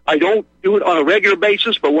network. I don't do it on a regular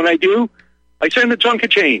basis, but when I do, I send a chunk of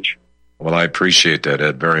change. Well, I appreciate that,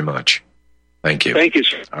 Ed, very much. Thank you. Thank you,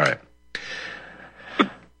 sir. All right.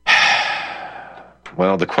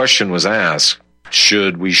 Well, the question was asked,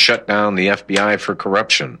 should we shut down the FBI for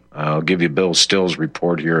corruption? I'll give you Bill Still's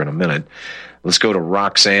report here in a minute. Let's go to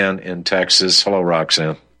Roxanne in Texas. Hello,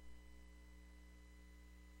 Roxanne.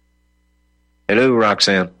 Hello,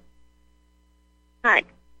 Roxanne. Hi.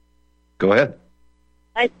 Go ahead.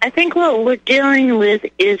 I think what we're dealing with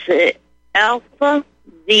is an alpha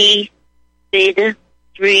V beta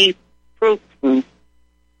 3 protein.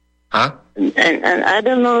 Huh? And I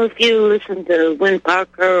don't know if you listen to Win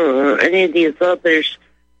Parker or any of these others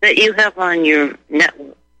that you have on your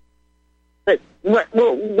network. But what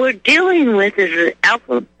we're dealing with is an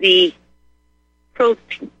alpha V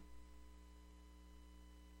protein.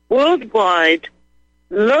 Worldwide,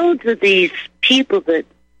 loads of these people that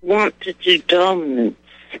want to do dominance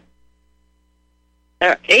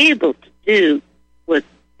are able to do what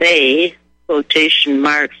they, quotation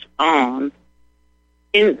marks on,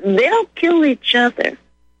 and they'll kill each other,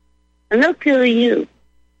 and they'll kill you,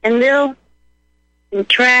 and they'll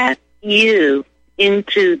entrap you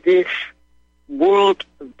into this world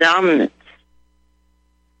of dominance.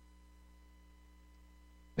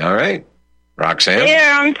 All right. Roxanne?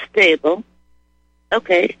 They're unstable.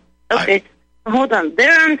 Okay. Hold on.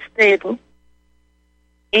 They're unstable.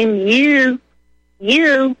 And you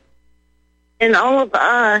and all of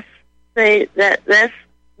us say that's,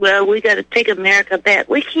 well, we got to take America back.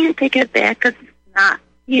 We can't take it back because it's not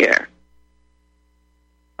here.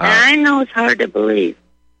 And I know it's hard to believe.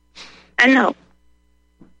 I know.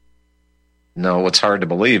 No, what's hard to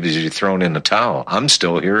believe is you're thrown in the towel. I'm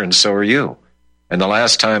still here, and so are you. And the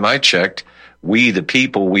last time I checked, we, the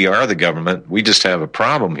people, we are the government. We just have a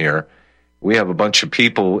problem here. We have a bunch of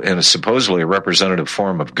people in a supposedly a representative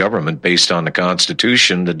form of government based on the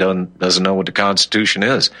Constitution that doesn't know what the Constitution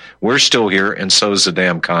is. We're still here, and so is the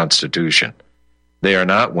damn Constitution. They are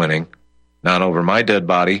not winning, not over my dead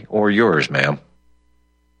body or yours, ma'am.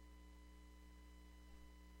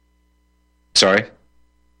 Sorry?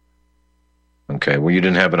 Okay, well, you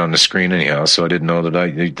didn't have it on the screen anyhow, so I didn't know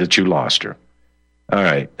that you lost her. All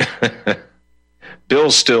right.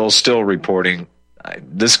 Bill's still reporting.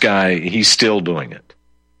 This guy, he's still doing it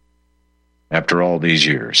after all these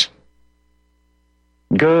years.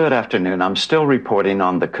 Good afternoon. I'm still reporting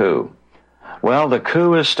on the coup. Well, the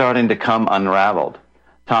coup is starting to come unraveled.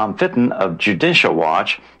 Tom Fitton of Judicial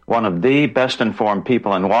Watch, one of the best-informed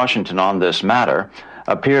people in Washington on this matter,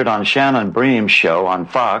 appeared on Shannon Bream's show on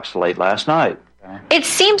Fox late last night. It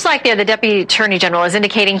seems like the Deputy Attorney General is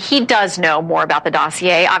indicating he does know more about the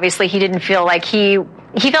dossier. Obviously, he didn't feel like he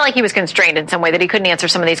felt like he was constrained in some way, that he couldn't answer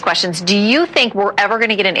some of these questions. Do you think we're ever going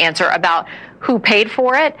to get an answer about who paid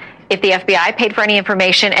for it, if the FBI paid for any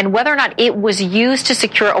information, and whether or not it was used to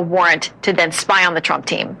secure a warrant to then spy on the Trump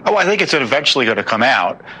team? Oh, I think it's eventually going to come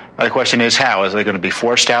out. The question is how. Is it going to be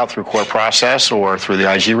forced out through court process or through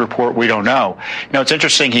the IG report? We don't know. You know, it's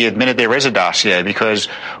interesting he admitted there is a dossier because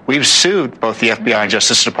we've sued both the FBI and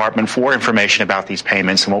Justice Department for information about these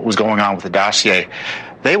payments and what was going on with the dossier.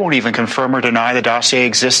 They won't even confirm or deny the dossier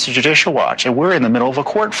exists to Judicial Watch, and we're in the middle of a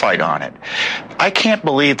court fight on it. I can't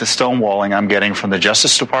believe the stonewalling I'm getting from the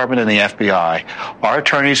Justice Department and the FBI. Our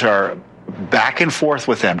attorneys are back and forth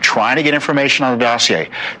with them, trying to get information on the dossier,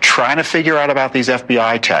 trying to figure out about these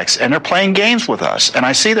FBI texts, and they're playing games with us. And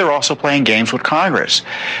I see they're also playing games with Congress.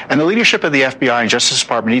 And the leadership of the FBI and Justice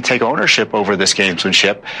Department need to take ownership over this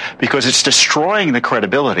gamesmanship because it's destroying the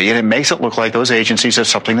credibility and it makes it look like those agencies have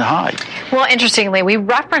something to hide. Well, interestingly, we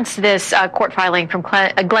referenced this court filing from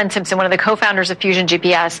Glenn Simpson, one of the co-founders of Fusion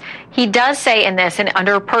GPS. He does say in this, and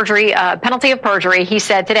under perjury, penalty of perjury, he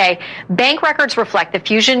said today, bank records reflect that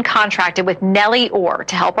Fusion contracted with Nellie Orr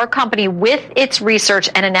to help our company with its research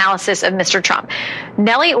and analysis of Mr. Trump.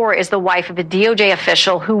 Nellie Orr is the wife of a DOJ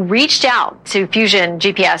official who reached out to Fusion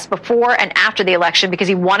GPS before and after the election because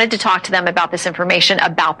he wanted to talk to them about this information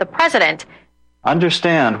about the president.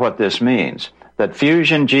 Understand what this means, that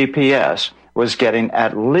Fusion GPS was getting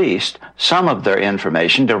at least some of their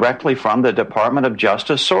information directly from the Department of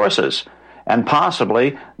Justice sources, and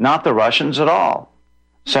possibly not the Russians at all.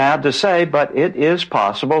 Sad to say, but it is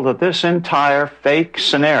possible that this entire fake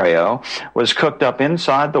scenario was cooked up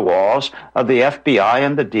inside the walls of the FBI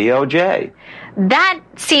and the DOJ. That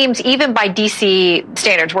seems, even by D.C.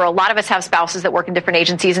 standards, where a lot of us have spouses that work in different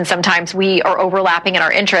agencies and sometimes we are overlapping in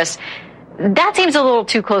our interests, that seems a little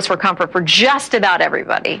too close for comfort for just about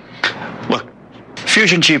everybody. Look,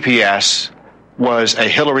 Fusion GPS was a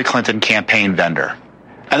Hillary Clinton campaign vendor.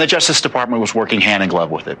 And the Justice Department was working hand in glove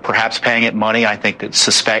with it, perhaps paying it money. I think that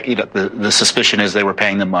the suspicion is they were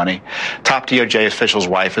paying them money. Top DOJ official's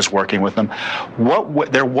wife is working with them.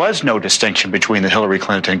 There was no distinction between the Hillary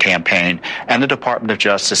Clinton campaign and the Department of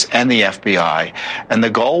Justice and the FBI. And the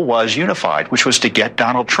goal was unified, which was to get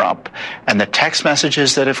Donald Trump. And the text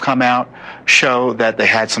messages that have come out show that they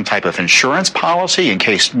had some type of insurance policy in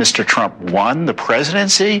case Mr. Trump won the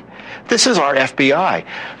presidency. This is our FBI.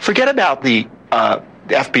 Forget about the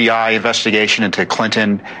FBI investigation into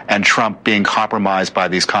Clinton and Trump being compromised by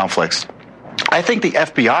these conflicts. I think the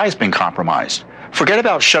FBI has been compromised. Forget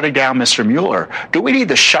about shutting down Mr. Mueller. Do we need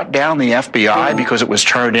to shut down the FBI because it was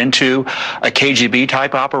turned into a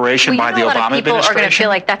KGB-type operation by the Obama administration? A lot of people are going to feel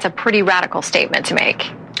like that's a pretty radical statement to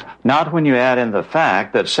make. Not when you add in the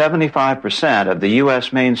fact that 75% of the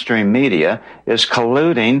U.S. mainstream media is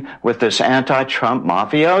colluding with this anti-Trump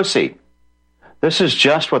mafiosi. This is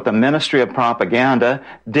just what the Ministry of Propaganda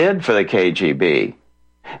did for the KGB.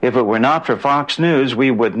 If it were not for Fox News, we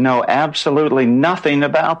would know absolutely nothing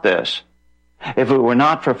about this. If it were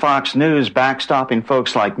not for Fox News backstopping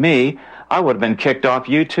folks like me, I would have been kicked off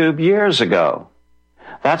YouTube years ago.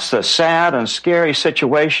 That's the sad and scary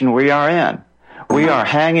situation we are in. We are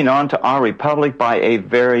hanging on to our republic by a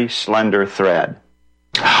very slender thread.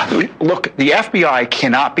 Look, the FBI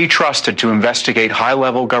cannot be trusted to investigate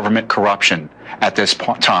high-level government corruption at this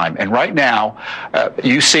time. And right now,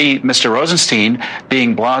 you see Mr. Rosenstein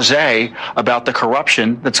being blasé about the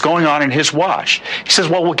corruption that's going on in his watch. He says,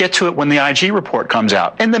 well, we'll get to it when the IG report comes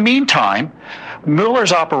out. In the meantime,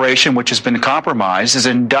 Mueller's operation, which has been compromised, is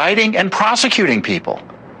indicting and prosecuting people.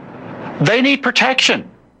 They need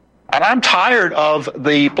protection. And I'm tired of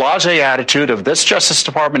the blasé attitude of this Justice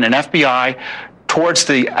Department and FBI towards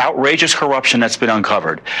the outrageous corruption that's been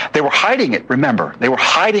uncovered. They were hiding it, remember. They were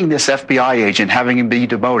hiding this FBI agent, having him be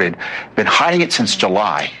demoted. Been hiding it since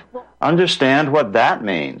July. Understand what that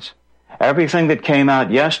means. Everything that came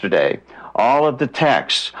out yesterday, all of the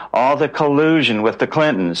texts, all the collusion with the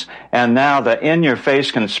Clintons, and now the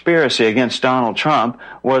in-your-face conspiracy against Donald Trump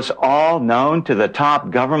was all known to the top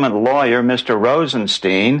government lawyer, Mr.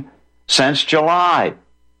 Rosenstein, since July.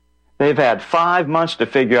 They've had 5 months to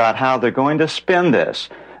figure out how they're going to spin this.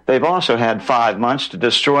 They've also had 5 months to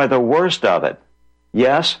destroy the worst of it.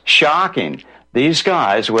 Yes, shocking. These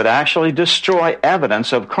guys would actually destroy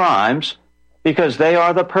evidence of crimes because they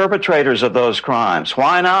are the perpetrators of those crimes.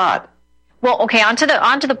 Why not? Well, okay, on to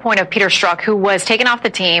the point of Peter Strzok, who was taken off the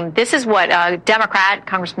team. This is what Democrat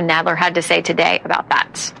Congressman Nadler had to say today about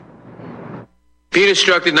that. Peter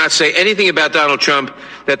Strzok did not say anything about Donald Trump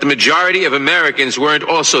that the majority of Americans weren't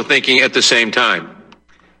also thinking at the same time.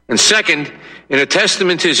 And second, in a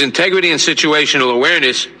testament to his integrity and situational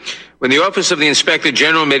awareness, when the Office of the Inspector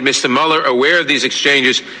General made Mr. Mueller aware of these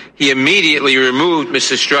exchanges, he immediately removed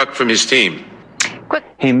Mr. Strzok from his team.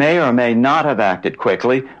 He may or may not have acted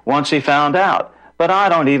quickly once he found out, but I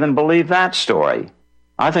don't even believe that story.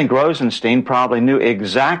 I think Rosenstein probably knew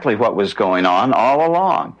exactly what was going on all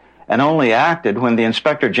along and only acted when the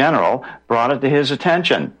Inspector General brought it to his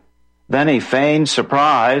attention. Then he feigned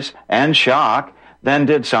surprise and shock, then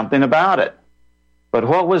did something about it. But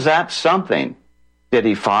what was that something? Did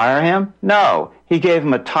he fire him? No. He gave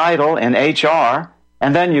him a title in HR,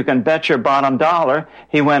 and then you can bet your bottom dollar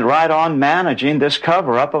he went right on managing this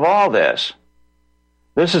cover-up of all this.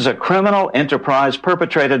 This is a criminal enterprise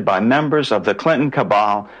perpetrated by members of the Clinton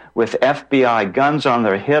cabal with FBI guns on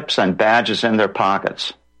their hips and badges in their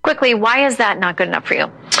pockets. Quickly, why is that not good enough for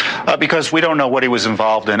you? Because we don't know what he was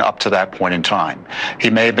involved in up to that point in time. He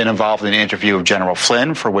may have been involved in the interview of General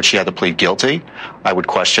Flynn, for which he had to plead guilty. I would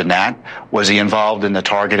question that. Was he involved in the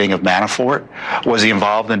targeting of Manafort? Was he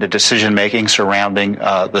involved in the decision-making surrounding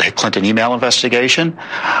the Clinton email investigation?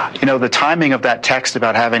 You know, the timing of that text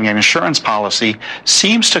about having an insurance policy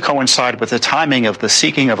seems to coincide with the timing of the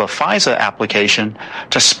seeking of a FISA application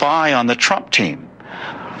to spy on the Trump team.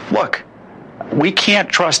 Look, we can't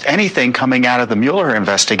trust anything coming out of the Mueller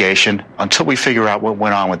investigation until we figure out what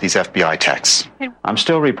went on with these FBI texts. I'm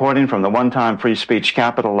still reporting from the one-time free speech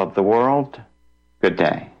capital of the world. Good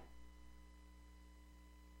day.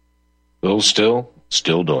 Bill still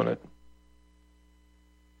doing it.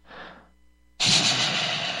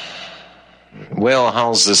 Well,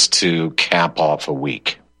 how's this to cap off a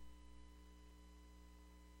week?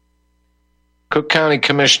 Cook County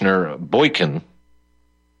Commissioner Boykin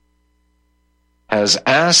has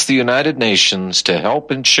asked the United Nations to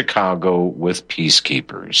help in Chicago with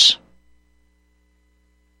peacekeepers.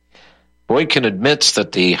 Boykin admits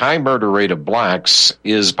that the high murder rate of blacks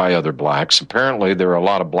is by other blacks. Apparently, there are a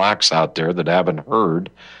lot of blacks out there that haven't heard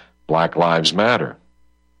Black Lives Matter.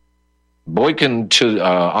 Boykin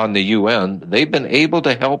on the UN, they've been able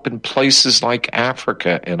to help in places like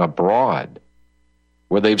Africa and abroad,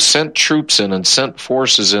 where they've sent troops in and sent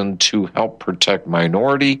forces in to help protect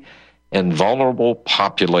minority and vulnerable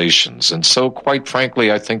populations. And so, quite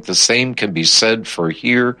frankly, I think the same can be said for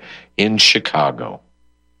here in Chicago.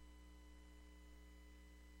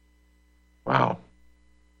 Wow.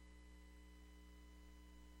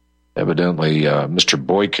 Evidently, Mr.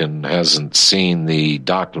 Boykin hasn't seen the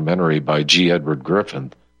documentary by G. Edward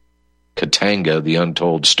Griffin, Katanga, The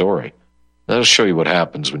Untold Story. That'll show you what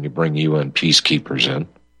happens when you bring UN peacekeepers in.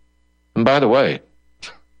 And by the way,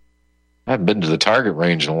 I haven't been to the target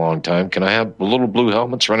range in a long time. Can I have little blue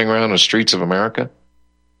helmets running around the streets of America?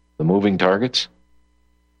 The moving targets?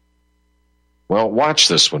 Well, watch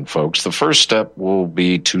this one, folks. The first step will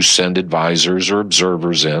be to send advisors or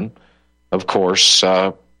observers in, of course,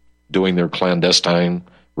 doing their clandestine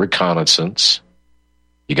reconnaissance.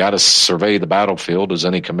 You got to survey the battlefield as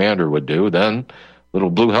any commander would do. Then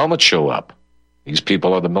little blue helmets show up. These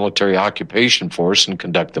people are the military occupation force and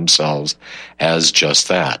conduct themselves as just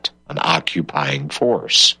that, an occupying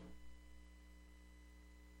force.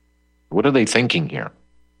 What are they thinking here?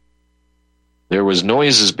 There was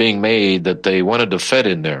noises being made that they wanted the Fed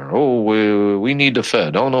in there. Oh, we need the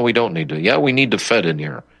Fed. Oh, no, we don't need to. Yeah, we need the Fed in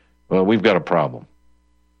here. Well, we've got a problem.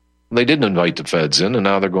 They didn't invite the Feds in, and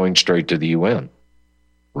now they're going straight to the UN.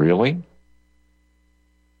 Really?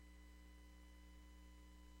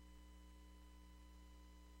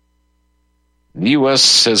 The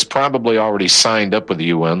U.S. has probably already signed up with the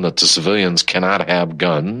UN that the civilians cannot have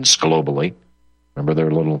guns globally. Remember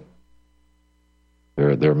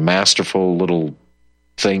their masterful little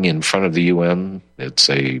thing in front of the UN? It's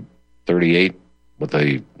a 38 with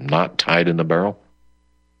a knot tied in the barrel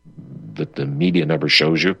that the media never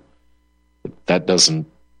shows you. That doesn't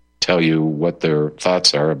tell you what their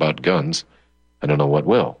thoughts are about guns. I don't know what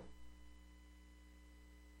will.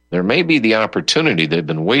 There may be the opportunity they've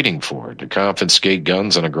been waiting for to confiscate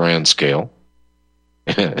guns on a grand scale.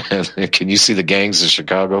 Can you see the gangs of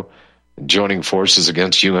Chicago joining forces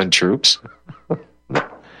against UN troops?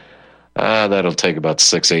 That'll take about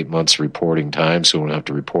 6-8 months reporting time, so we won't have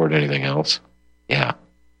to report anything else. Yeah.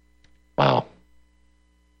 Wow.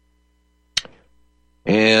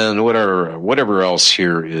 And whatever else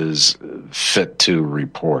here is fit to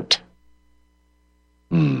report.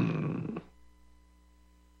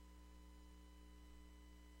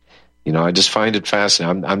 I just find it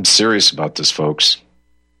fascinating. I'm serious about this, folks.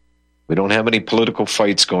 We don't have any political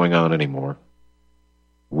fights going on anymore.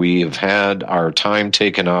 We have had our time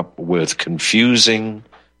taken up with confusing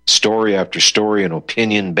story after story and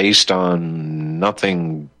opinion based on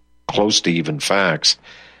nothing close to even facts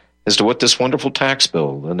as to what this wonderful tax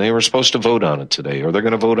bill, and they were supposed to vote on it today, or they're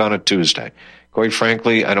going to vote on it Tuesday. Quite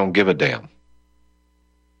frankly, I don't give a damn.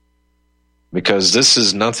 Because this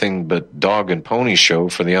is nothing but dog and pony show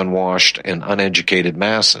for the unwashed and uneducated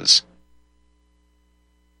masses.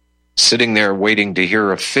 Sitting there waiting to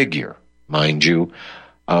hear a figure, mind you,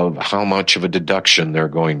 of how much of a deduction they're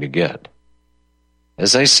going to get.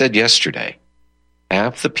 As I said yesterday,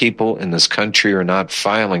 half the people in this country are not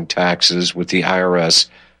filing taxes with the IRS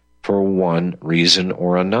for one reason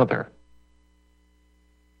or another.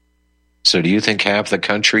 So do you think half the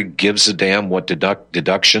country gives a damn what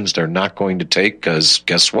deductions they're not going to take? Because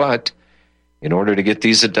guess what? In order to get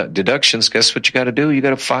these deductions, guess what you got to do? You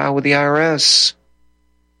got to file with the IRS.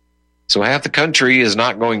 So half the country is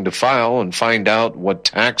not going to file and find out what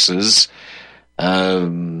taxes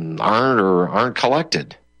aren't or aren't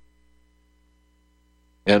collected.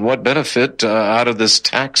 And what benefit out of this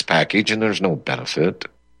tax package? And there's no benefit.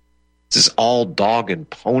 This is all dog and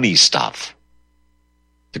pony stuff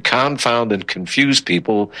to confound and confuse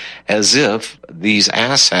people as if these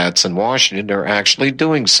asshats in Washington are actually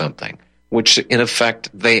doing something, which in effect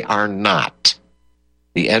they are not.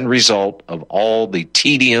 The end result of all the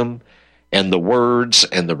tedium and the words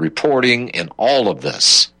and the reporting and all of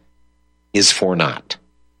this is for naught.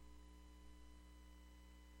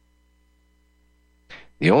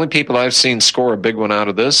 The only people I've seen score a big one out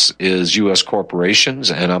of this is U.S.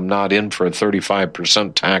 corporations, and I'm not in for a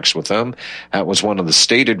 35% tax with them. That was one of the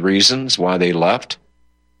stated reasons why they left.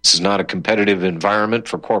 This is not a competitive environment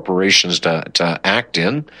for corporations to act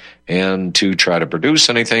in and to try to produce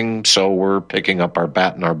anything, so we're picking up our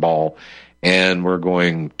bat and our ball, and we're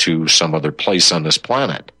going to some other place on this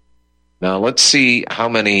planet. Now, let's see how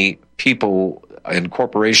many people and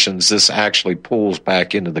corporations this actually pulls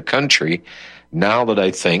back into the country. Now that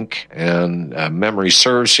I think, and memory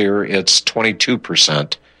serves here, it's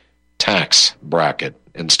 22% tax bracket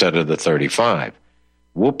instead of the 35.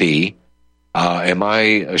 Whoopee. Am I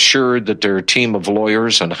assured that there are a team of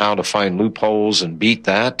lawyers on how to find loopholes and beat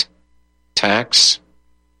that tax?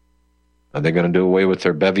 Are they going to do away with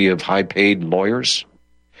their bevy of high-paid lawyers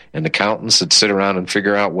and accountants that sit around and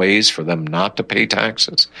figure out ways for them not to pay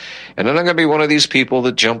taxes? And then I'm going to be one of these people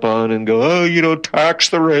that jump on and go, tax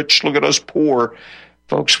the rich, look at us poor.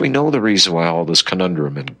 Folks, we know the reason why all this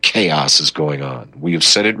conundrum and chaos is going on. We have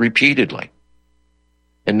said it repeatedly.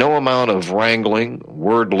 And no amount of wrangling,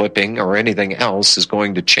 word-lipping, or anything else is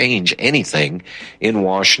going to change anything in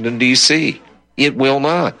Washington, D.C. It will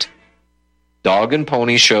not. Dog and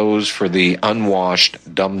pony shows for the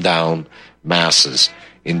unwashed, dumbed-down masses.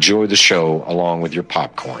 Enjoy the show along with your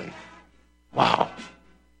popcorn. Wow.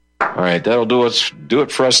 All right, that'll do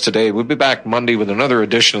it for us today. We'll be back Monday with another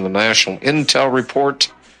edition of the National Intel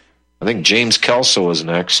Report. I think James Kelso is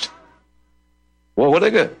next. Well,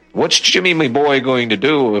 what's Jimmy, my boy, going to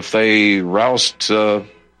do if they roust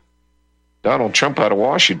Donald Trump out of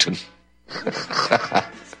Washington?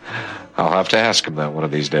 I'll have to ask him that one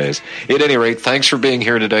of these days. At any rate, thanks for being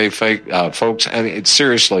here today, folks. And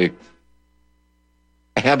seriously,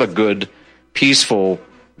 have a good, peaceful,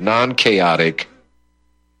 non-chaotic,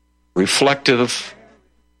 reflective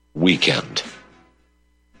weekend.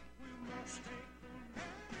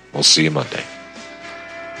 We'll see you Monday.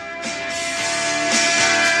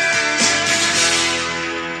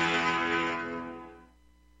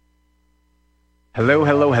 Hello,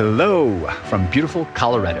 hello, hello from beautiful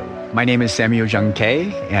Colorado. My name is Samuel Jung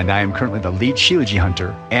Kei, and I am currently the lead Shilajit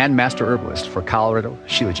hunter and master herbalist for Colorado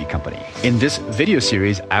Shilajit Company. In this video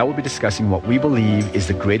series, I will be discussing what we believe is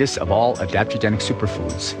the greatest of all adaptogenic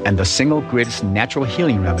superfoods and the single greatest natural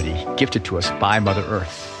healing remedy gifted to us by Mother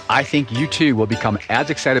Earth. I think you too will become as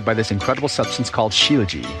excited by this incredible substance called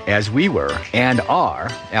Shilajit as we were and are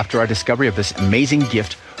after our discovery of this amazing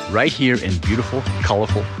gift right here in beautiful,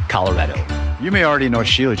 colorful Colorado. You may already know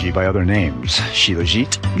Shilajit by other names: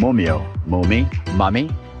 Shilajit, Momio, Momi,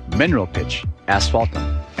 Mami, Mineral Pitch,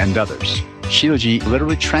 Asphaltum, and others. Shilajit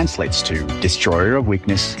literally translates to destroyer of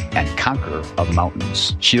weakness and conqueror of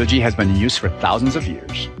mountains. Shilajit has been in use for thousands of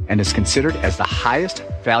years and is considered as the highest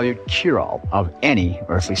valued cure-all of any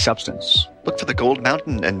earthly substance. Look for the gold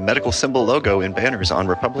mountain and medical symbol logo in banners on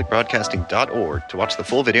republicbroadcasting.org to watch the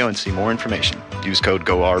full video and see more information. Use code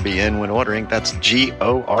GORBN when ordering. That's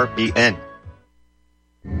GORBN.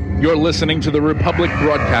 You're listening to the Republic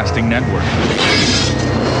Broadcasting Network,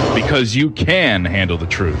 because you can handle the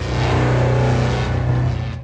truth.